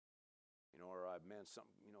that. Or I meant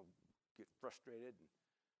something, get frustrated and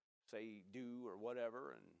say do or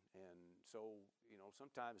whatever. And so,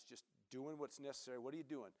 sometimes just doing what's necessary. What are you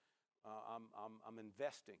doing? I'm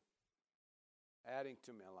investing, adding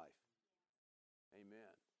to my life.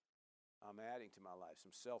 Amen. I'm adding to my life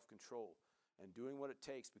some self-control and doing what it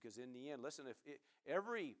takes, because in the end, listen,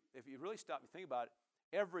 if you really stop and think about it,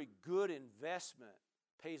 every good investment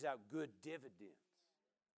pays out good dividends.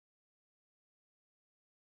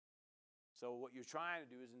 So what you're trying to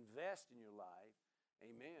do is invest in your life,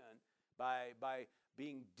 amen, by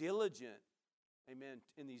being diligent, amen,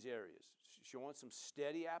 in these areas, showing some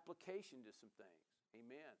steady application to some things,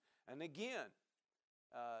 amen. And again,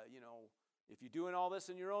 if you're doing all this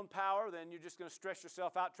in your own power, then you're just going to stress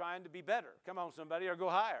yourself out trying to be better. Come on, somebody, or go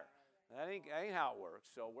higher. That ain't how it works.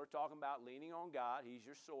 So we're talking about leaning on God. He's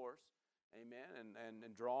your source. Amen.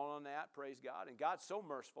 And drawing on that, praise God. And God's so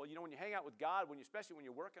merciful. You know, when you hang out with God, especially when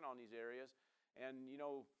you're working on these areas, and, you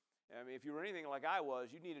know, I mean, if you were anything like I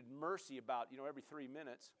was, you needed mercy about, you know, every 3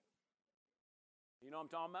 minutes. You know what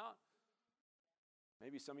I'm talking about?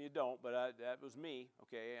 Maybe some of you don't, but that was me.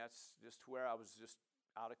 Okay, that's just where I was just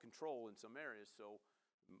out of control in some areas. So,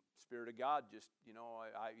 Spirit of God just, you know,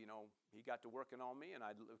 He got to working on me, and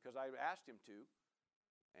because I asked Him to.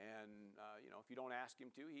 And you know, if you don't ask Him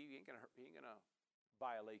to, He ain't gonna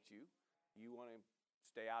violate you. You want to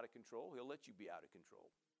stay out of control, He'll let you be out of control.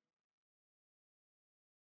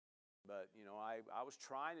 But you know, I was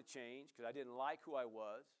trying to change because I didn't like who I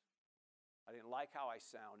was. I didn't like how I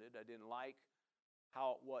sounded. I didn't like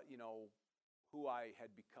who I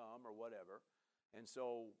had become or whatever. And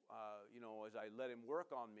so, you know, as I let Him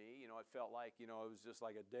work on me, you know, it felt like, you know, it was just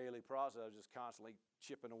like a daily process. I was just constantly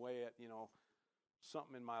chipping away at, you know,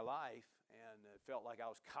 something in my life, and it felt like I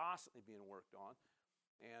was constantly being worked on.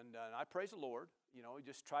 And I praise the Lord. You know,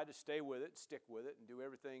 just tried to stay with it, stick with it, and do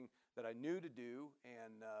everything that I knew to do,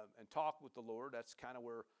 and talk with the Lord. That's kind of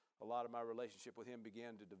where a lot of my relationship with Him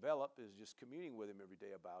began to develop, is just communing with Him every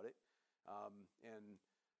day about it. And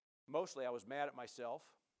mostly I was mad at myself.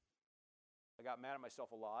 I got mad at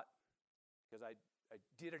myself a lot because I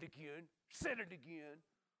did it again, said it again.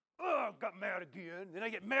 Oh, got mad again. Then I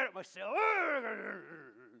get mad at myself.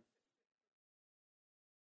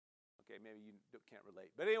 Okay, maybe you can't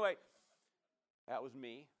relate. But anyway, that was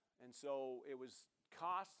me. And so it was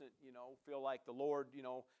constant, you know, feel like the Lord, you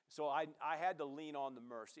know. So I had to lean on the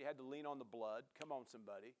mercy. I had to lean on the blood. Come on,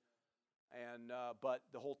 somebody. And but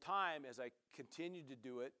the whole time, as I continued to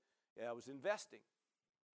do it, I was investing.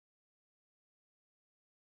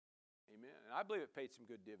 Amen. And I believe it paid some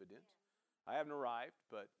good dividends. I haven't arrived,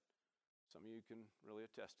 but some of you can really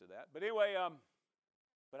attest to that. But anyway,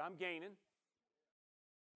 but I'm gaining.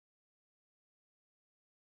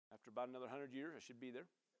 After about another 100 years, I should be there.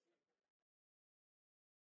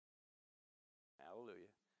 Hallelujah.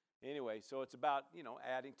 Anyway, so it's about, you know,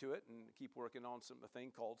 adding to it and keep working on a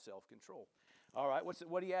thing called self-control. All right,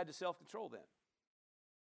 what do you add to self-control then?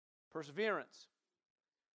 Perseverance.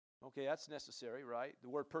 Okay, that's necessary, right? The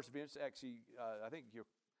word perseverance, actually, I think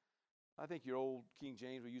your old King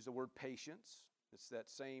James will use the word patience. It's that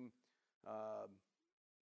same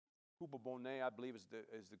hupobone, I believe, is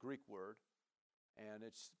the Greek word, and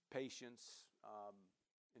it's patience,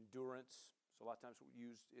 endurance. So a lot of times we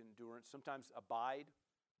use endurance. Sometimes abide,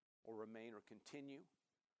 or remain, or continue,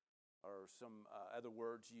 or some other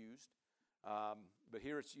words used. But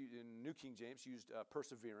here it's used, in New King James, used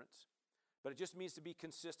perseverance. But it just means to be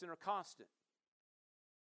consistent or constant.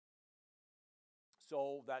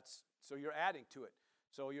 So you're adding to it.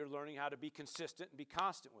 So you're learning how to be consistent and be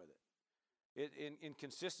constant with it. In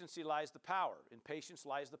consistency lies the power. In patience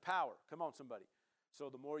lies the power. Come on, somebody. So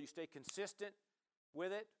the more you stay consistent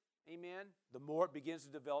with it, amen, the more it begins to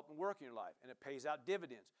develop and work in your life. And it pays out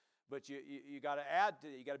dividends. But you got to add to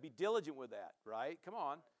it. You got to be diligent with that, right? Come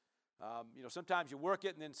on. You know, sometimes you work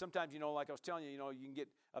it, and then sometimes, you know, like I was telling you, you know, you can get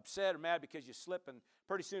upset or mad because you slip, and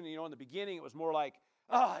pretty soon, you know, in the beginning, it was more like,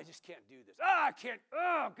 oh, I just can't do this. Oh, I can't.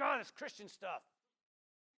 Oh, God, it's Christian stuff.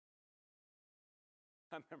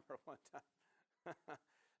 I remember one time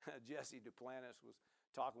Jesse Duplantis was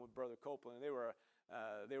talking with Brother Copeland, and they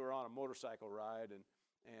were on a motorcycle ride, and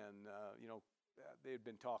you know, they had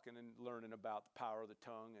been talking and learning about the power of the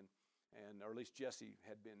tongue, or at least Jesse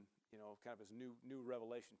had been, you know, kind of his new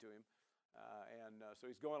revelation to him. So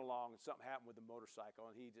he's going along, and something happened with the motorcycle,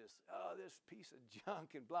 and he just, oh, this piece of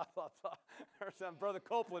junk, and blah, blah, blah. Or some Brother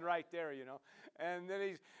Copeland right there, you know. And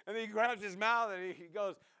then he grabs his mouth, and he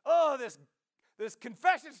goes, oh, this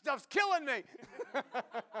confession stuff's killing me.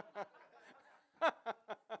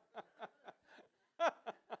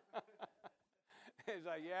 He's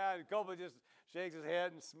like, yeah, and Copeland just shakes his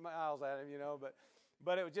head and smiles at him, you know,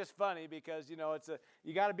 but it was just funny because, you know,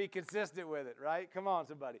 you got to be consistent with it, right? Come on,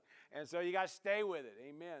 somebody. And so you got to stay with it.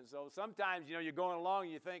 Amen. So sometimes, you know, you're going along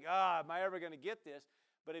and you think, am I ever going to get this?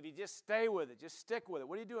 But if you just stay with it, just stick with it.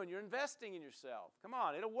 What are you doing? You're investing in yourself. Come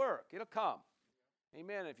on, it'll work. It'll come.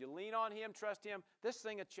 Amen. If you lean on Him, trust Him, this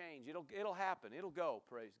thing will change. It'll happen. It'll go.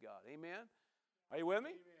 Praise God. Amen. Are you with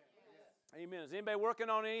me? Amen. Amen. Is anybody working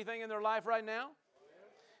on anything in their life right now?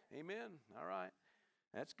 Amen. All right.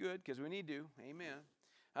 That's good because we need to. Amen.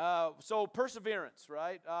 So perseverance,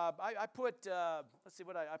 right? I put, let's see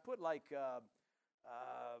what I put like, I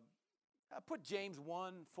put James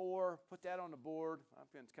 1:4, put that on the board.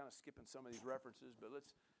 I've been kind of skipping some of these references, but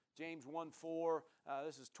James 1:4,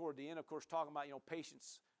 this is toward the end, of course, talking about, you know,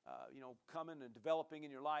 patience, you know, coming and developing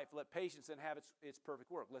in your life. Let patience then have its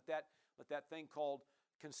perfect work. Let that thing called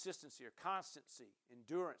consistency or constancy,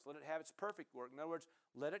 endurance. Let it have its perfect work. In other words,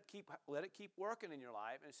 let it keep working in your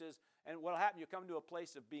life. And it says, and what will happen? You'll come to a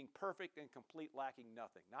place of being perfect and complete, lacking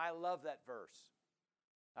nothing. Now, I love that verse.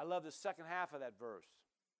 I love the second half of that verse.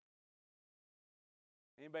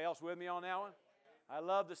 Anybody else with me on that one? I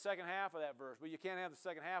love the second half of that verse. But you can't have the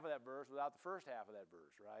second half of that verse without the first half of that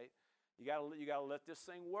verse, right? You got to let this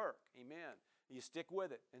thing work. Amen. You stick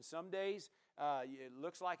with it. And some days it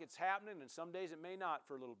looks like it's happening, and some days it may not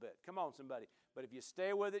for a little bit. Come on, somebody. But if you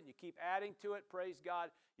stay with it and you keep adding to it, praise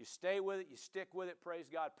God. You stay with it, you stick with it, praise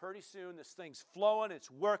God. Pretty soon this thing's flowing, it's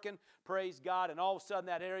working, praise God. And all of a sudden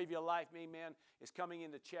that area of your life, amen, is coming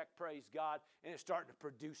into check, praise God, and it's starting to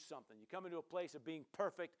produce something. You come into a place of being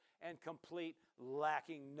perfect and complete,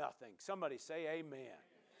 lacking nothing. Somebody say amen.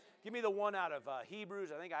 Give me the one out of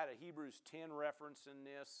Hebrews. I think I had a Hebrews 10 reference in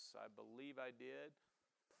this. I believe I did.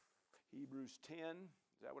 Hebrews 10.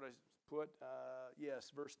 Is that what I put?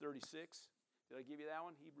 Yes, verse 36. Did I give you that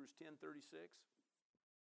one? Hebrews 10, 36.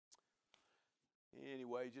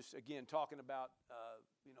 Anyway, just again talking about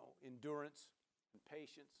endurance and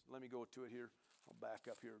patience. Let me go to it here. I'll back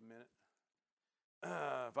up here a minute.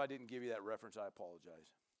 If I didn't give you that reference, I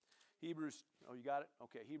apologize. Hebrews, you got it?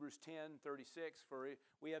 Okay, Hebrews 10, 36, for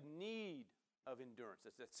we have need of endurance.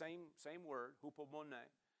 That's that same word, hupomone.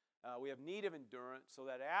 We have need of endurance so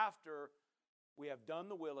that after we have done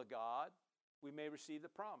the will of God, we may receive the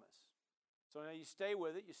promise. So now you stay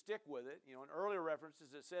with it, you stick with it. In earlier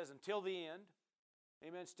references it says until the end.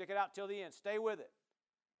 Amen, stick it out till the end. Stay with it.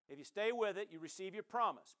 If you stay with it, you receive your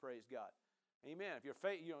promise, praise God. Amen. If you're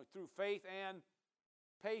through faith and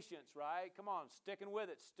patience, right? Come on, sticking with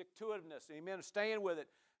it, stick-to-itiveness, amen, staying with it,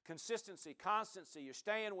 consistency, constancy, you're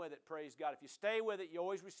staying with it, praise God. If you stay with it, you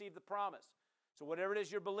always receive the promise. So whatever it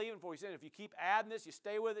is you're believing for, he said, if you keep adding this, you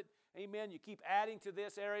stay with it, amen, you keep adding to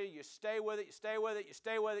this area, you stay with it, you stay with it, you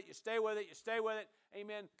stay with it, you stay with it, you stay with it,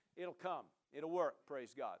 amen, it'll come, it'll work,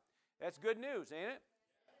 praise God. That's good news, ain't it?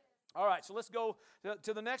 All right, so let's go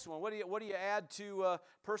to the next one. What do you add to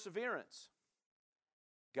perseverance?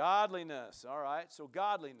 Godliness. All right, so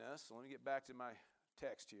godliness. Let me get back to my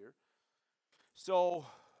text here. So,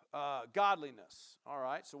 godliness. All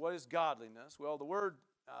right, so what is godliness? Well, the word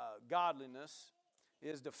godliness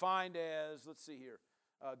is defined as, let's see here,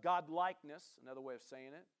 godlikeness, another way of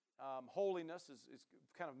saying it. Holiness is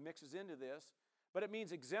kind of mixes into this, but it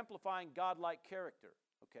means exemplifying godlike character,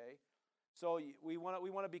 okay? So we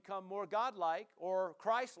want to become more godlike or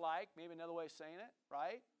Christ-like, maybe another way of saying it,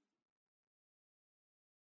 right?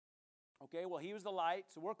 Okay, well, he was the light,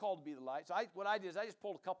 so we're called to be the light. So what I did is I just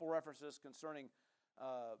pulled a couple references concerning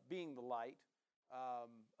being the light.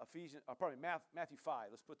 Matthew 5.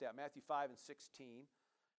 Let's put that, Matthew 5 and 16.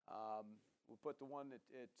 We'll put the one that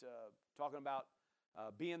talking about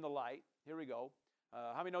being the light. Here we go.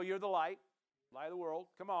 How many know you're the light of the world?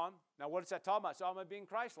 Come on. Now, what is that talking about? It's talking about being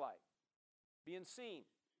Christ-like, being seen.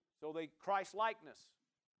 So Christ-likeness.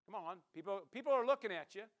 Come on. People are looking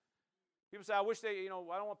at you. People say, I wish I don't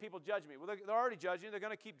want people to judge me. Well, they're already judging you. They're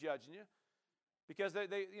going to keep judging you. Because I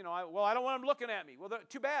don't want them looking at me. Well,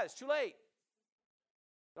 too bad. It's too late.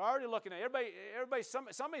 They're already looking at you.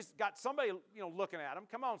 Somebody's got somebody, looking at them.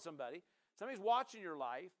 Come on, somebody. Somebody's watching your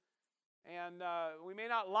life. And we may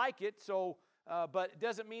not like it, but it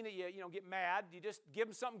doesn't mean that you get mad. You just give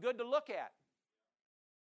them something good to look at.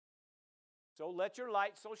 So let your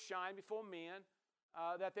light so shine before men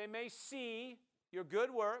that they may see your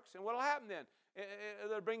good works. And what will happen then?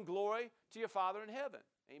 It'll bring glory to your Father in heaven.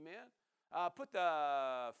 Amen. Put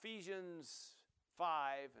the Ephesians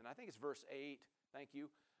 5, and I think it's verse 8. Thank you.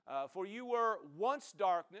 For you were once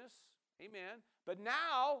darkness. Amen. But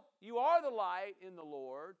now you are the light in the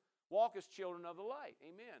Lord. Walk as children of the light.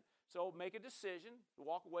 Amen. So make a decision to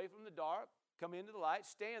walk away from the dark, come into the light,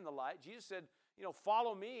 stay in the light. Jesus said,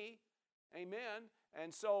 follow me. Amen.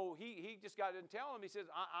 And so he just got in telling him, he says,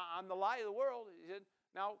 I'm the light of the world. He said,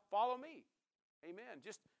 now follow me. Amen.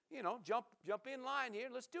 Just, jump in line here.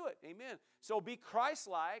 Let's do it. Amen. So be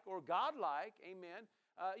Christ-like or God-like. Amen.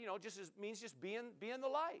 Means just being the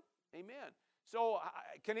light. Amen. So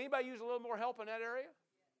can anybody use a little more help in that area?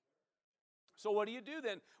 So what do you do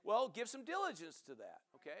then? Well, give some diligence to that.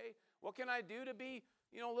 Okay. What can I do to be,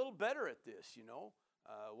 a little better at this,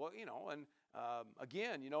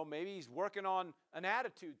 again, maybe he's working on an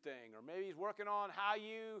attitude thing, or maybe he's working on how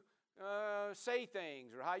you say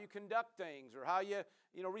things, or how you conduct things, or how you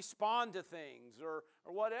respond to things, or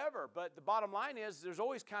whatever. But the bottom line is there's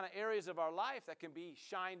always kind of areas of our life that can be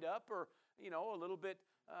shined up or, a little bit,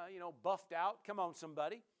 buffed out. Come on,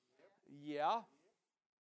 somebody. Yeah.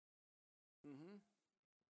 Mm-hmm.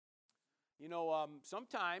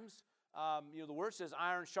 Sometimes the word says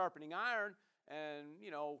iron sharpening iron, and,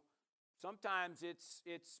 sometimes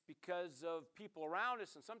it's because of people around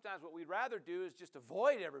us, and sometimes what we'd rather do is just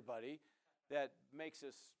avoid everybody that makes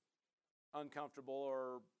us uncomfortable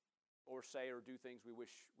or say or do things we wish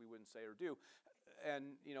we wouldn't say or do.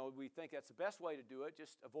 And, we think that's the best way to do it,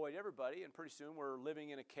 just avoid everybody, and pretty soon we're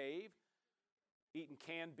living in a cave, eating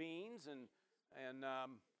canned beans, and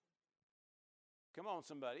come on,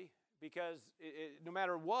 somebody, because no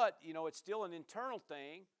matter what, it's still an internal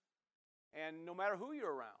thing, and no matter who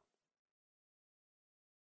you're around.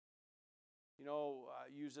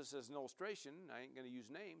 I use this as an illustration. I ain't going to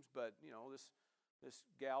use names, but, this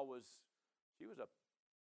gal she was a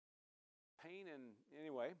pain, and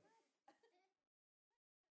anyway.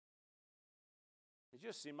 It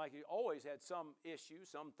just seemed like he always had some issue,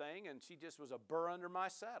 something, and she just was a burr under my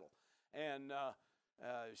saddle. And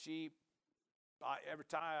every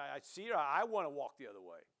time I see her, I want to walk the other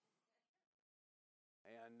way.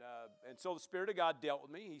 And so the Spirit of God dealt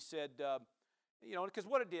with me. He said, because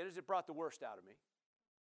what it did is it brought the worst out of me.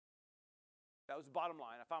 That was the bottom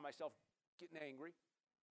line. I found myself getting angry.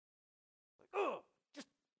 Like, ugh, just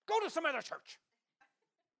go to some other church.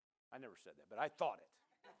 I never said that, but I thought it.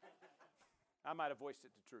 I might have voiced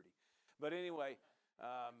it to Trudy. But anyway,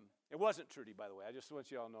 it wasn't Trudy, by the way. I just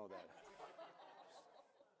want you all to know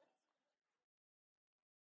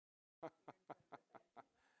that.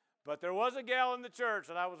 But there was a gal in the church,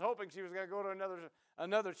 and I was hoping she was going to go to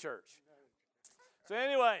another church. So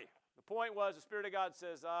anyway, the point was the Spirit of God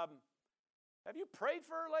says, have you prayed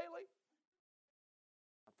for her lately?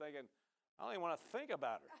 I'm thinking, I don't even want to think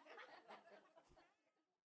about her,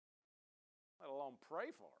 let alone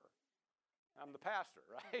pray for her. I'm the pastor,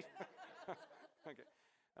 right? Okay.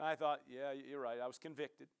 And I thought, yeah, you're right. I was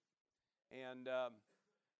convicted. And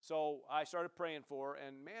so I started praying for her.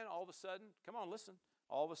 And, man, all of a sudden, come on, listen.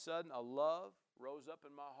 All of a sudden, a love rose up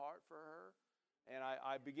in my heart for her. And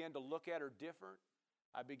I began to look at her different.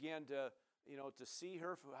 I began to see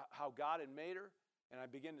her for how God had made her. And I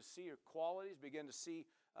began to see her qualities, began to see,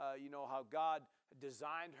 how God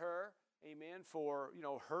designed her, amen, for,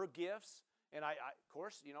 her gifts. And of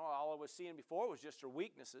course, all I was seeing before was just her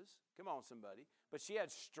weaknesses. Come on, somebody. But she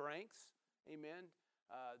had strengths, amen,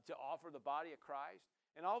 to offer the body of Christ.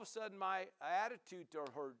 And all of a sudden, my attitude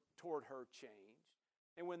toward her changed.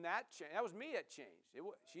 And when that changed, that was me that changed.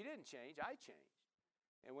 She didn't change, I changed.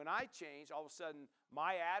 And when I changed, all of a sudden,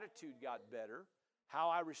 my attitude got better. How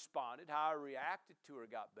I responded, how I reacted to her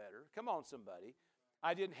got better. Come on, somebody.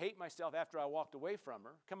 I didn't hate myself after I walked away from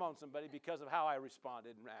her. Come on, somebody, because of how I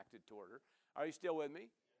responded and acted toward her. Are you still with me?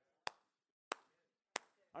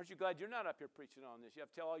 Aren't you glad you're not up here preaching on this? You have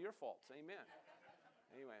to tell all your faults. Amen.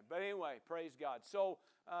 Anyway, praise God. So,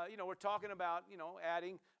 we're talking about,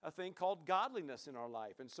 adding a thing called godliness in our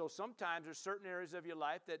life. And so sometimes there's certain areas of your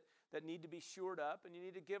life that need to be shored up, and you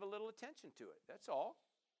need to give a little attention to it. That's all.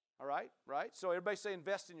 All right? So everybody say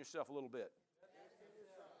invest in yourself a little bit.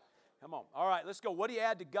 Come on. All right, let's go. What do you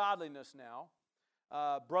add to godliness now?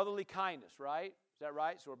 Brotherly kindness, right? Is that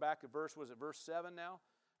right? So we're back to verse 7 now?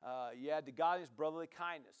 You add to godliness brotherly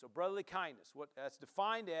kindness. So brotherly kindness, that's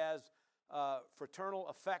defined as fraternal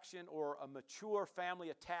affection or a mature family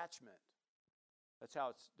attachment. That's how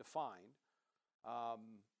it's defined.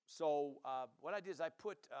 So what I did is I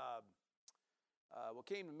put, what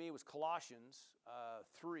came to me was Colossians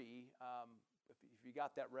 3. If you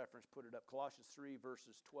got that reference, put it up. Colossians 3,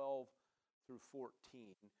 verses 12 through 14.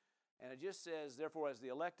 And it just says, therefore, as the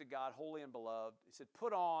elect of God, holy and beloved, it said,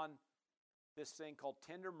 put on this thing called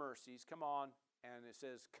tender mercies. Come on. And it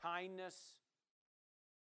says kindness.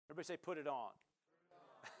 Everybody say, put it on.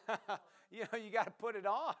 You got to put it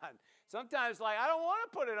on. Sometimes, I don't want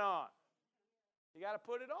to put it on. You got to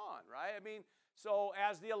put it on, right? So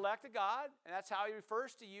as the elect of God, and that's how he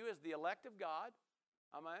refers to you, as the elect of God.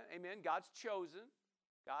 Amen. God's chosen.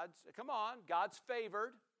 God's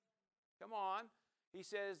favored. Come on. He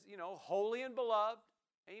says, holy and beloved.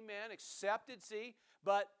 Amen. Accepted, see.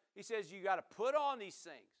 But he says you got to put on these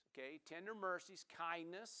things, okay? Tender mercies,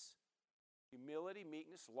 kindness, humility,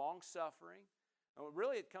 meekness, long-suffering. And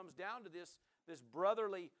really it comes down to this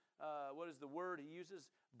brotherly, what is the word he uses?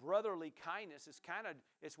 Brotherly kindness.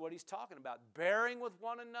 It's what he's talking about. Bearing with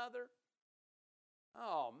one another.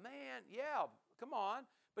 Oh, man, yeah, come on.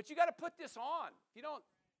 But you got to put this on. You don't,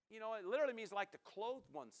 it literally means like to clothe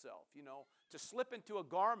oneself, to slip into a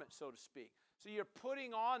garment, so to speak. So you're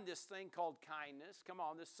putting on this thing called kindness. Come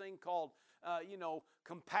on, this thing called,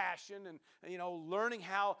 compassion and, learning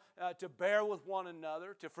how to bear with one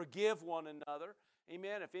another, to forgive one another.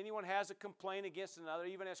 amen, if anyone has a complaint against another,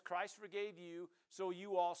 even as Christ forgave you, so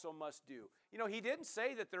you also must do. You know, he didn't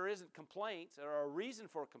say that there isn't complaints or a reason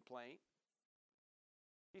for a complaint.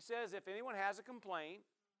 He says if anyone has a complaint,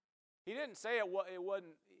 he didn't say it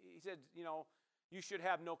wasn't, he said, you know, you should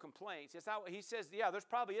have no complaints. It's not, he says, yeah, there's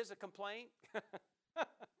probably is a complaint.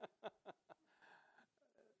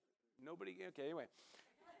 Nobody, okay, anyway.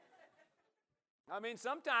 I mean,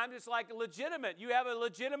 sometimes it's like legitimate. You have a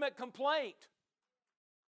legitimate complaint.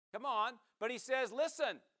 Come on. But he says,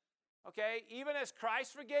 listen, okay, even as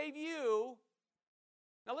Christ forgave you,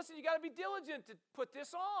 now listen, you got to be diligent to put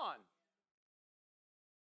this on.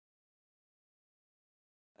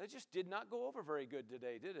 It just did not go over very good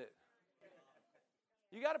today, did it?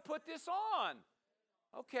 You got to put this on.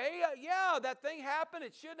 Okay, yeah, that thing happened.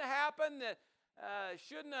 It shouldn't have happened.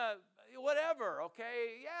 Shouldn't have, whatever,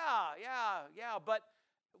 okay? Yeah. But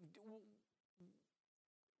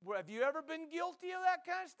have you ever been guilty of that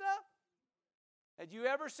kind of stuff? Had you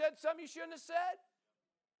ever said something you shouldn't have said?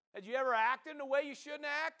 Had you ever acted in a way you shouldn't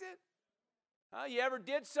have acted? You ever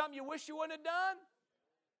did something you wish you wouldn't have done?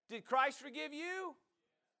 Did Christ forgive you?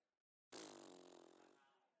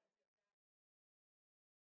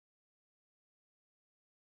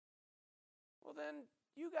 Well, then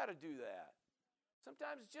you got to do that.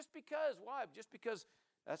 Sometimes just because. Why? Just because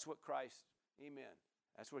that's what Christ, amen,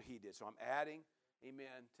 that's what he did. So I'm adding,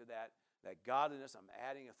 amen, to that godliness. I'm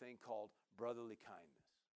adding a thing called brotherly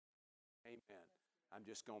kindness. Amen. I'm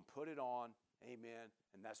just going to put it on, amen,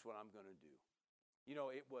 and that's what I'm going to do. You know,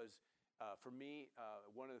 it was, for me,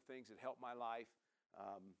 one of the things that helped my life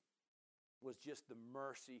was just the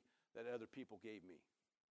mercy that other people gave me.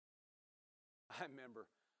 I remember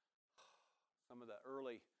some of the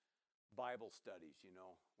early Bible studies, you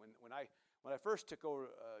know. When I first took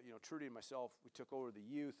over, you know, Trudy and myself, we took over the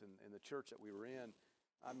youth in the church that we were in.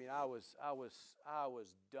 I mean, I was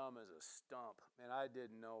dumb as a stump, and I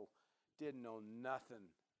didn't know nothing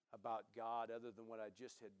about God other than what I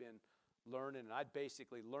just had been learning. And I'd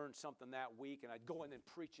basically learned something that week, and I'd go in and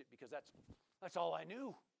preach it because that's all I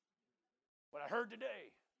knew. What I heard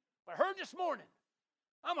today, what I heard this morning,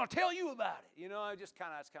 I'm going to tell you about it. You know, that's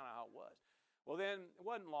kind of how it was. Well, then it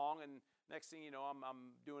wasn't long, and next thing you know,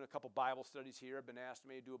 I'm doing a couple Bible studies here. I've been asked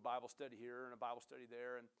me to do a Bible study here and a Bible study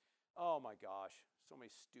there, and oh my gosh, so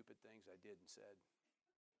many stupid things I did and said.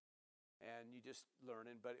 And you just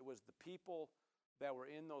learning, but it was the people that were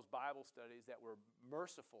in those Bible studies that were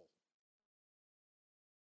merciful.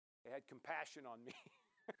 They had compassion on me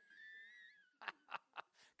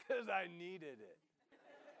because I needed it.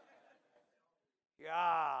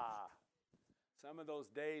 Yeah. Some of those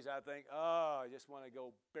days I think, oh, I just want to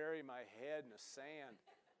go bury my head in the sand.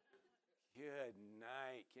 Good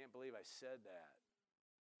night. Can't believe I said that.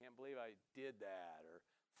 Can't believe I did that or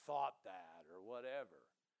thought that or whatever.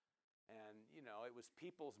 And, you know, it was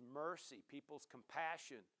people's mercy, people's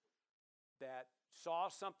compassion that saw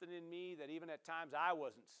something in me that even at times I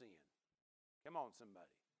wasn't seeing. Come on,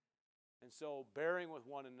 somebody. And so bearing with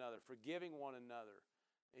one another, forgiving one another.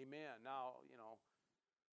 Amen. Now, you know,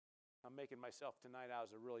 I'm making myself tonight I was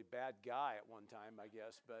a really bad guy at one time, I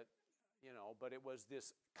guess, but you know, but it was this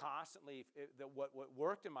constantly what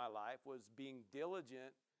worked in my life was being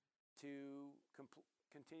diligent to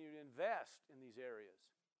continue to invest in these areas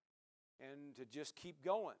and to just keep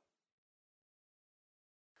going.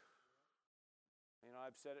 You know,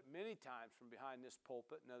 I've said it many times from behind this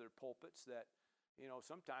pulpit and other pulpits that, you know,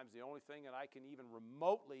 sometimes the only thing that I can even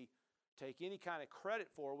remotely take any kind of credit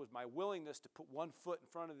for was my willingness to put one foot in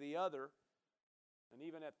front of the other. And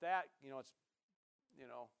even at that, you know, it's, you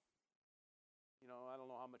know, I don't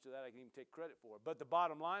know how much of that I can even take credit for. But the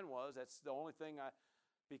bottom line was that's the only thing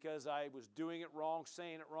because I was doing it wrong,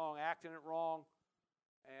 saying it wrong, acting it wrong,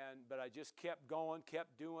 but I just kept going,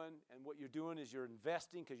 kept doing. And what you're doing is you're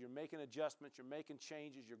investing because you're making adjustments, you're making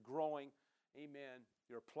changes, you're growing. Amen.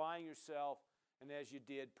 You're applying yourself. And as you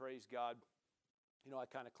did, praise God, you know, I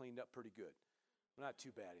kind of cleaned up pretty good. Well, not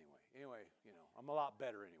too bad anyway. Anyway, you know, I'm a lot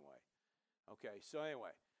better anyway. Okay, so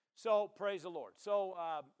anyway. So, praise the Lord. So,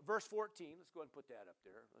 verse 14, let's go ahead and put that up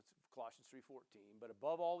there. Colossians 3:14. But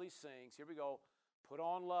above all these things, here we go, put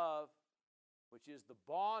on love, which is the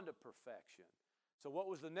bond of perfection. So what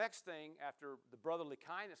was the next thing after the brotherly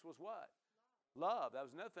kindness was what? Love. That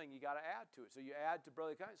was another thing you got to add to it. So you add to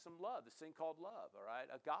brotherly kindness some love, this thing called love, all right?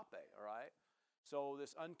 Agape, all right? So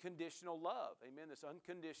this unconditional love, amen, this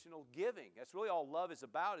unconditional giving. That's really all love is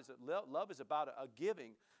about, is that love is about a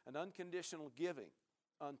giving, an unconditional giving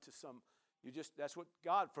unto some. That's what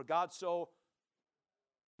for God so,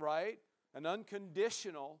 right? An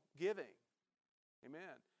unconditional giving,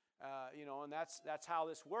 amen. And that's how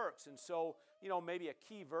this works. And so, maybe a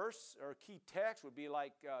key verse or a key text would be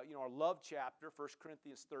like, our love chapter, 1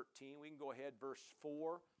 Corinthians 13. We can go ahead, verse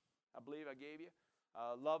 4, I believe I gave you.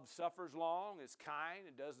 Love suffers long, is kind,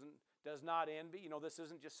 and does not envy. This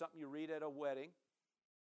isn't just something you read at a wedding.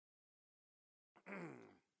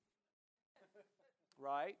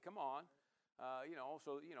 Right? Come on.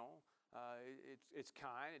 It's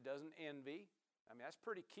kind. It doesn't envy. I mean, that's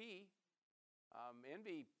pretty key.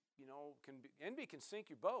 Envy can sink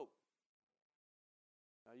your boat.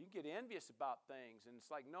 You get envious about things, and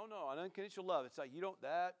it's like, no, an unconditional love. It's like you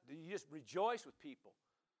just rejoice with people.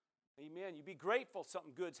 Amen. You be grateful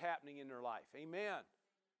something good's happening in their life. Amen.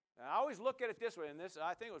 And I always look at it this way, and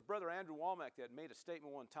I think it was Brother Andrew Womack that made a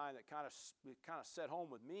statement one time that kind of set home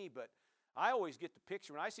with me, but I always get the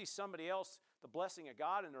picture. When I see somebody else, the blessing of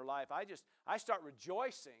God in their life, I start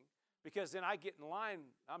rejoicing, because then I get in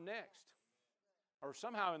line, I'm next. Or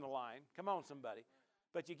somehow in the line. Come on, somebody.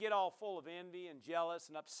 But you get all full of envy and jealous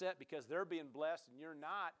and upset because they're being blessed and you're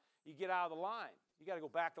not. You get out of the line. You got to go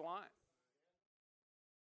back the line.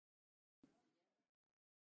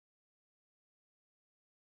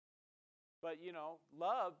 But,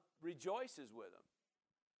 love rejoices with them.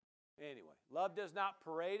 Anyway, love does not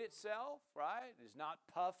parade itself, right? It is not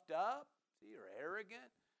puffed up, or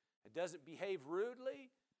arrogant. It doesn't behave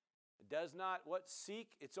rudely. It does not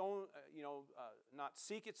seek its own, not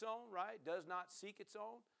seek its own, right? Does not seek its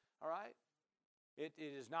own, all right? It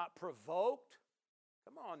is not provoked.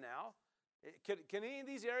 Come on now. Can any of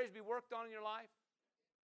these areas be worked on in your life?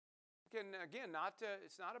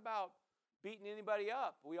 It's not about beating anybody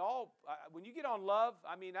up. We all, when you get on love,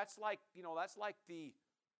 I mean, that's like the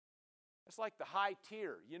high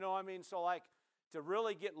tier. So like to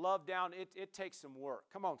really get love down, it takes some work.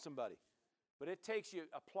 Come on, somebody. But it takes you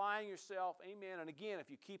applying yourself, amen. And again,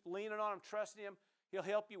 if you keep leaning on Him, trusting Him, He'll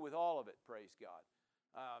help you with all of it, praise God.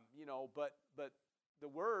 But the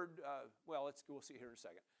Word, we'll see here in a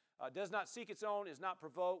second. Does not seek its own, is not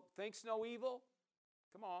provoked, thinks no evil.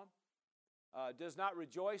 Come on. Does not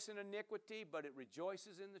rejoice in iniquity, but it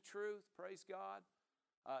rejoices in the truth, praise God.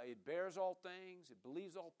 It bears all things, it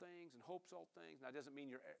believes all things, and hopes all things. Now, it doesn't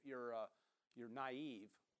mean you're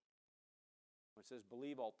naive. When it says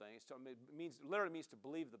believe all things, so it literally means to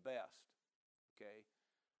believe the best. Okay,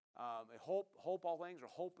 hope all things, or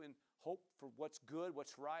hope for what's good,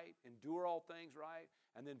 what's right, endure all things, right.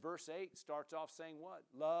 And then verse 8 starts off saying what?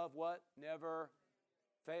 Love what? Never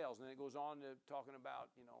fails. And then it goes on to talking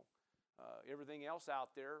about everything else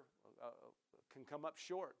out there can come up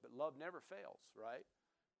short, but love never fails, right?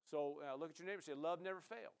 So look at your neighbor and say, love never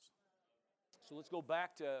fails. So let's go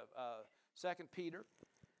back to 2 Peter.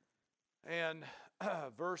 And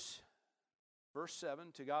verse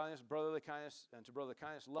 7, to godliness, brotherly kindness, and to brotherly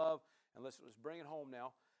kindness, love. And let's bring it home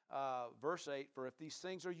now. Verse 8, for if these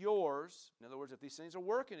things are yours, in other words, if these things are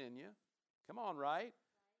working in you, come on, right?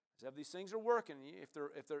 So if these things are working in you, if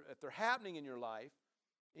they're happening in your life,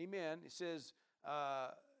 amen, it says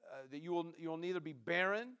that you will neither be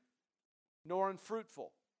barren nor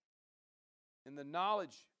unfruitful in the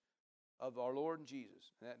knowledge of our Lord and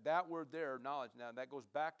Jesus. That word there, knowledge, now that goes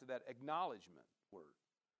back to that acknowledgement word.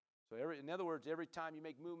 So in other words, every time you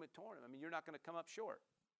make movement toward Him, I mean, you're not going to come up short.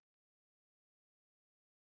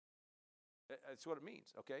 That's what it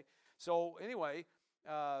means, okay? So anyway,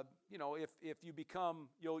 if you become,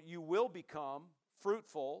 you will become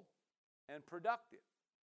fruitful and productive,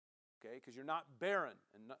 okay? Because you're not barren.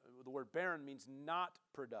 And the word barren means not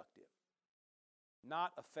productive,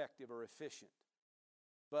 not effective or efficient.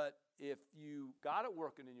 But if you got it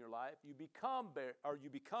working in your life, you become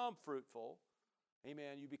fruitful,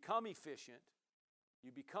 amen, you become efficient,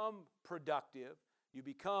 you become productive, you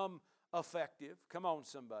become effective. Come on,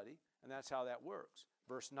 somebody. And that's how that works.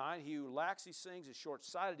 Verse 9, he who lacks these things is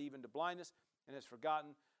short-sighted even to blindness, and has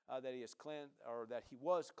forgotten that he is cleansed, or that he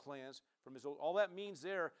was cleansed from his old. All that means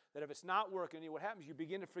there, that if it's not working, what happens, you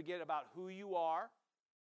begin to forget about who you are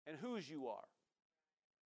and whose you are.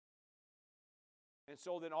 And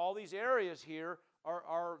so then all these areas here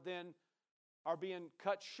are being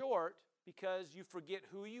cut short because you forget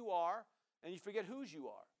who you are and you forget whose you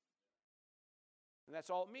are. And that's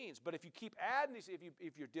all it means. But if you keep adding these,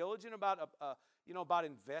 if you're diligent about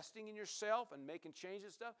investing in yourself and making changes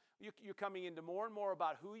and stuff, you're coming into more and more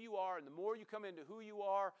about who you are. And the more you come into who you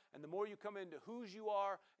are, and the more you come into whose you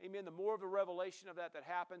are, amen, the more of a revelation of that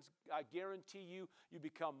happens. I guarantee you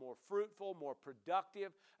become more fruitful, more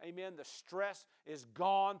productive. Amen. The stress is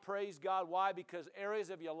gone. Praise God. Why? Because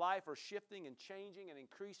areas of your life are shifting and changing and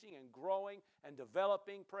increasing and growing and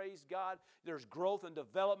developing. Praise God. There's growth and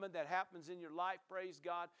development that happens in your life. praise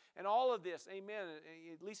God. And all of this, amen,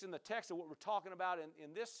 at least in the text of what we're talking about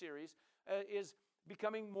in this series, is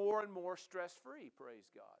becoming more and more stress-free, praise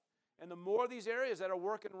God. And the more these areas that are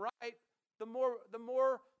working right, the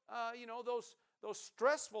more those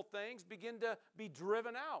stressful things begin to be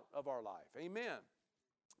driven out of our life. Amen.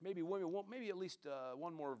 Maybe at least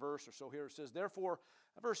one more verse or so here. It says, therefore,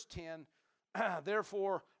 verse 10,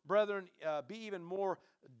 therefore, brethren, be even more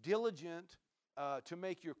diligent to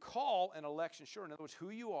make your call and election sure. In other words, who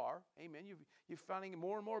you are. Amen. You're finding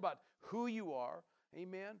more and more about who you are.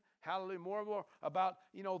 Amen. Hallelujah. More and more about,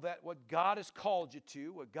 that what God has called you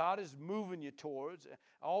to, what God is moving you towards,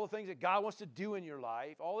 all the things that God wants to do in your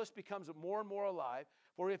life. All this becomes more and more alive.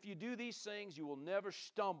 For if you do these things, you will never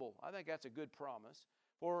stumble. I think that's a good promise.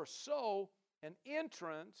 For so an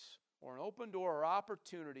entrance or an open door or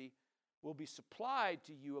opportunity will be supplied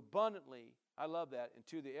to you abundantly. I love that.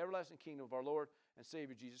 Into the everlasting kingdom of our Lord and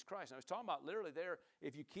Savior Jesus Christ. And I was talking about literally there,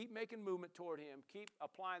 if you keep making movement toward Him, keep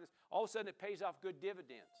applying this, all of a sudden it pays off good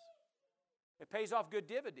dividends. It pays off good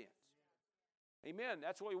dividends. Amen.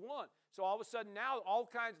 That's what we want. So all of a sudden now,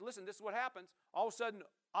 listen, this is what happens. All of a sudden,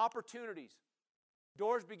 opportunities,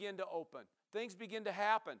 doors begin to open. Things begin to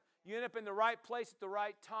happen. You end up in the right place at the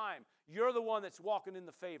right time. You're the one that's walking in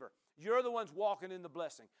the favor. You're the one's walking in the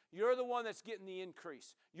blessing. You're the one that's getting the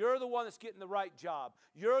increase. You're the one that's getting the right job.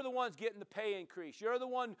 You're the one's getting the pay increase. You're the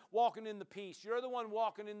one walking in the peace. You're the one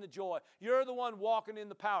walking in the joy. You're the one walking in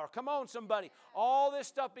the power. Come on, somebody. All this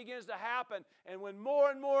stuff begins to happen. And when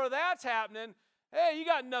more and more of that's happening, hey, you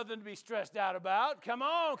got nothing to be stressed out about. Come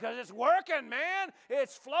on, because it's working, man.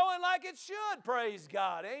 It's flowing like it should. Praise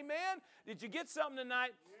God. Amen. Did you get something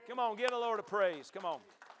tonight? Come on, give the Lord a praise. Come on.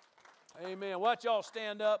 Amen. Watch y'all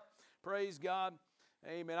stand up. Praise God.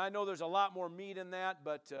 Amen. I know there's a lot more meat in that,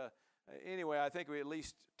 but anyway, I think we at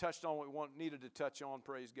least touched on what we needed to touch on.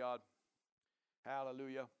 Praise God.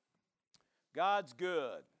 Hallelujah. God's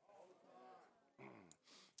good.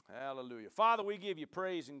 Hallelujah. Father, we give you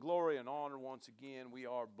praise and glory and honor once again. We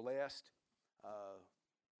are blessed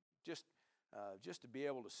just to be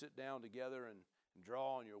able to sit down together and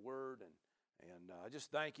draw on your word. And I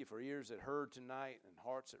just thank you for ears that heard tonight and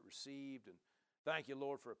hearts that received. And thank you,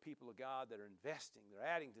 Lord, for a people of God that are investing. They're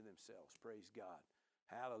adding to themselves. Praise God.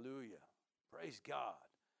 Hallelujah. Praise God.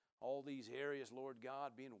 All these areas, Lord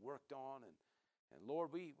God, being worked on. And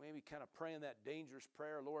Lord, we maybe kind of praying that dangerous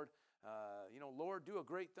prayer, Lord. Lord, do a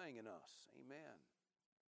great thing in us. Amen.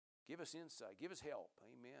 Give us insight. Give us help.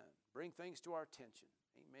 Amen. Bring things to our attention.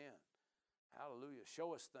 Amen. Hallelujah.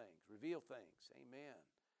 Show us things. Reveal things. Amen.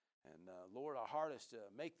 And Lord, our heart is to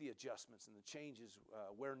make the adjustments and the changes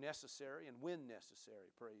where necessary and when necessary.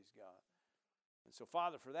 Praise God. And so,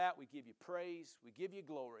 Father, for that we give you praise. We give you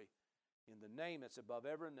glory in the name that's above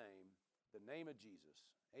every name, the name of Jesus.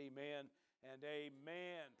 Amen and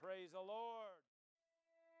amen. Praise the Lord.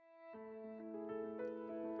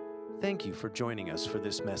 Thank you for joining us for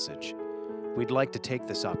this message. We'd like to take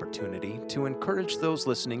this opportunity to encourage those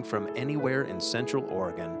listening from anywhere in Central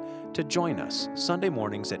Oregon to join us Sunday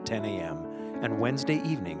mornings at 10 a.m. and Wednesday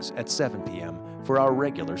evenings at 7 p.m. for our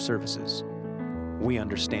regular services. We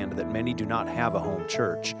understand that many do not have a home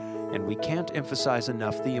church, and we can't emphasize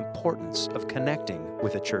enough the importance of connecting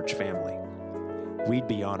with a church family. We'd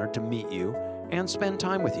be honored to meet you and spend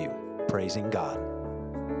time with you, praising God.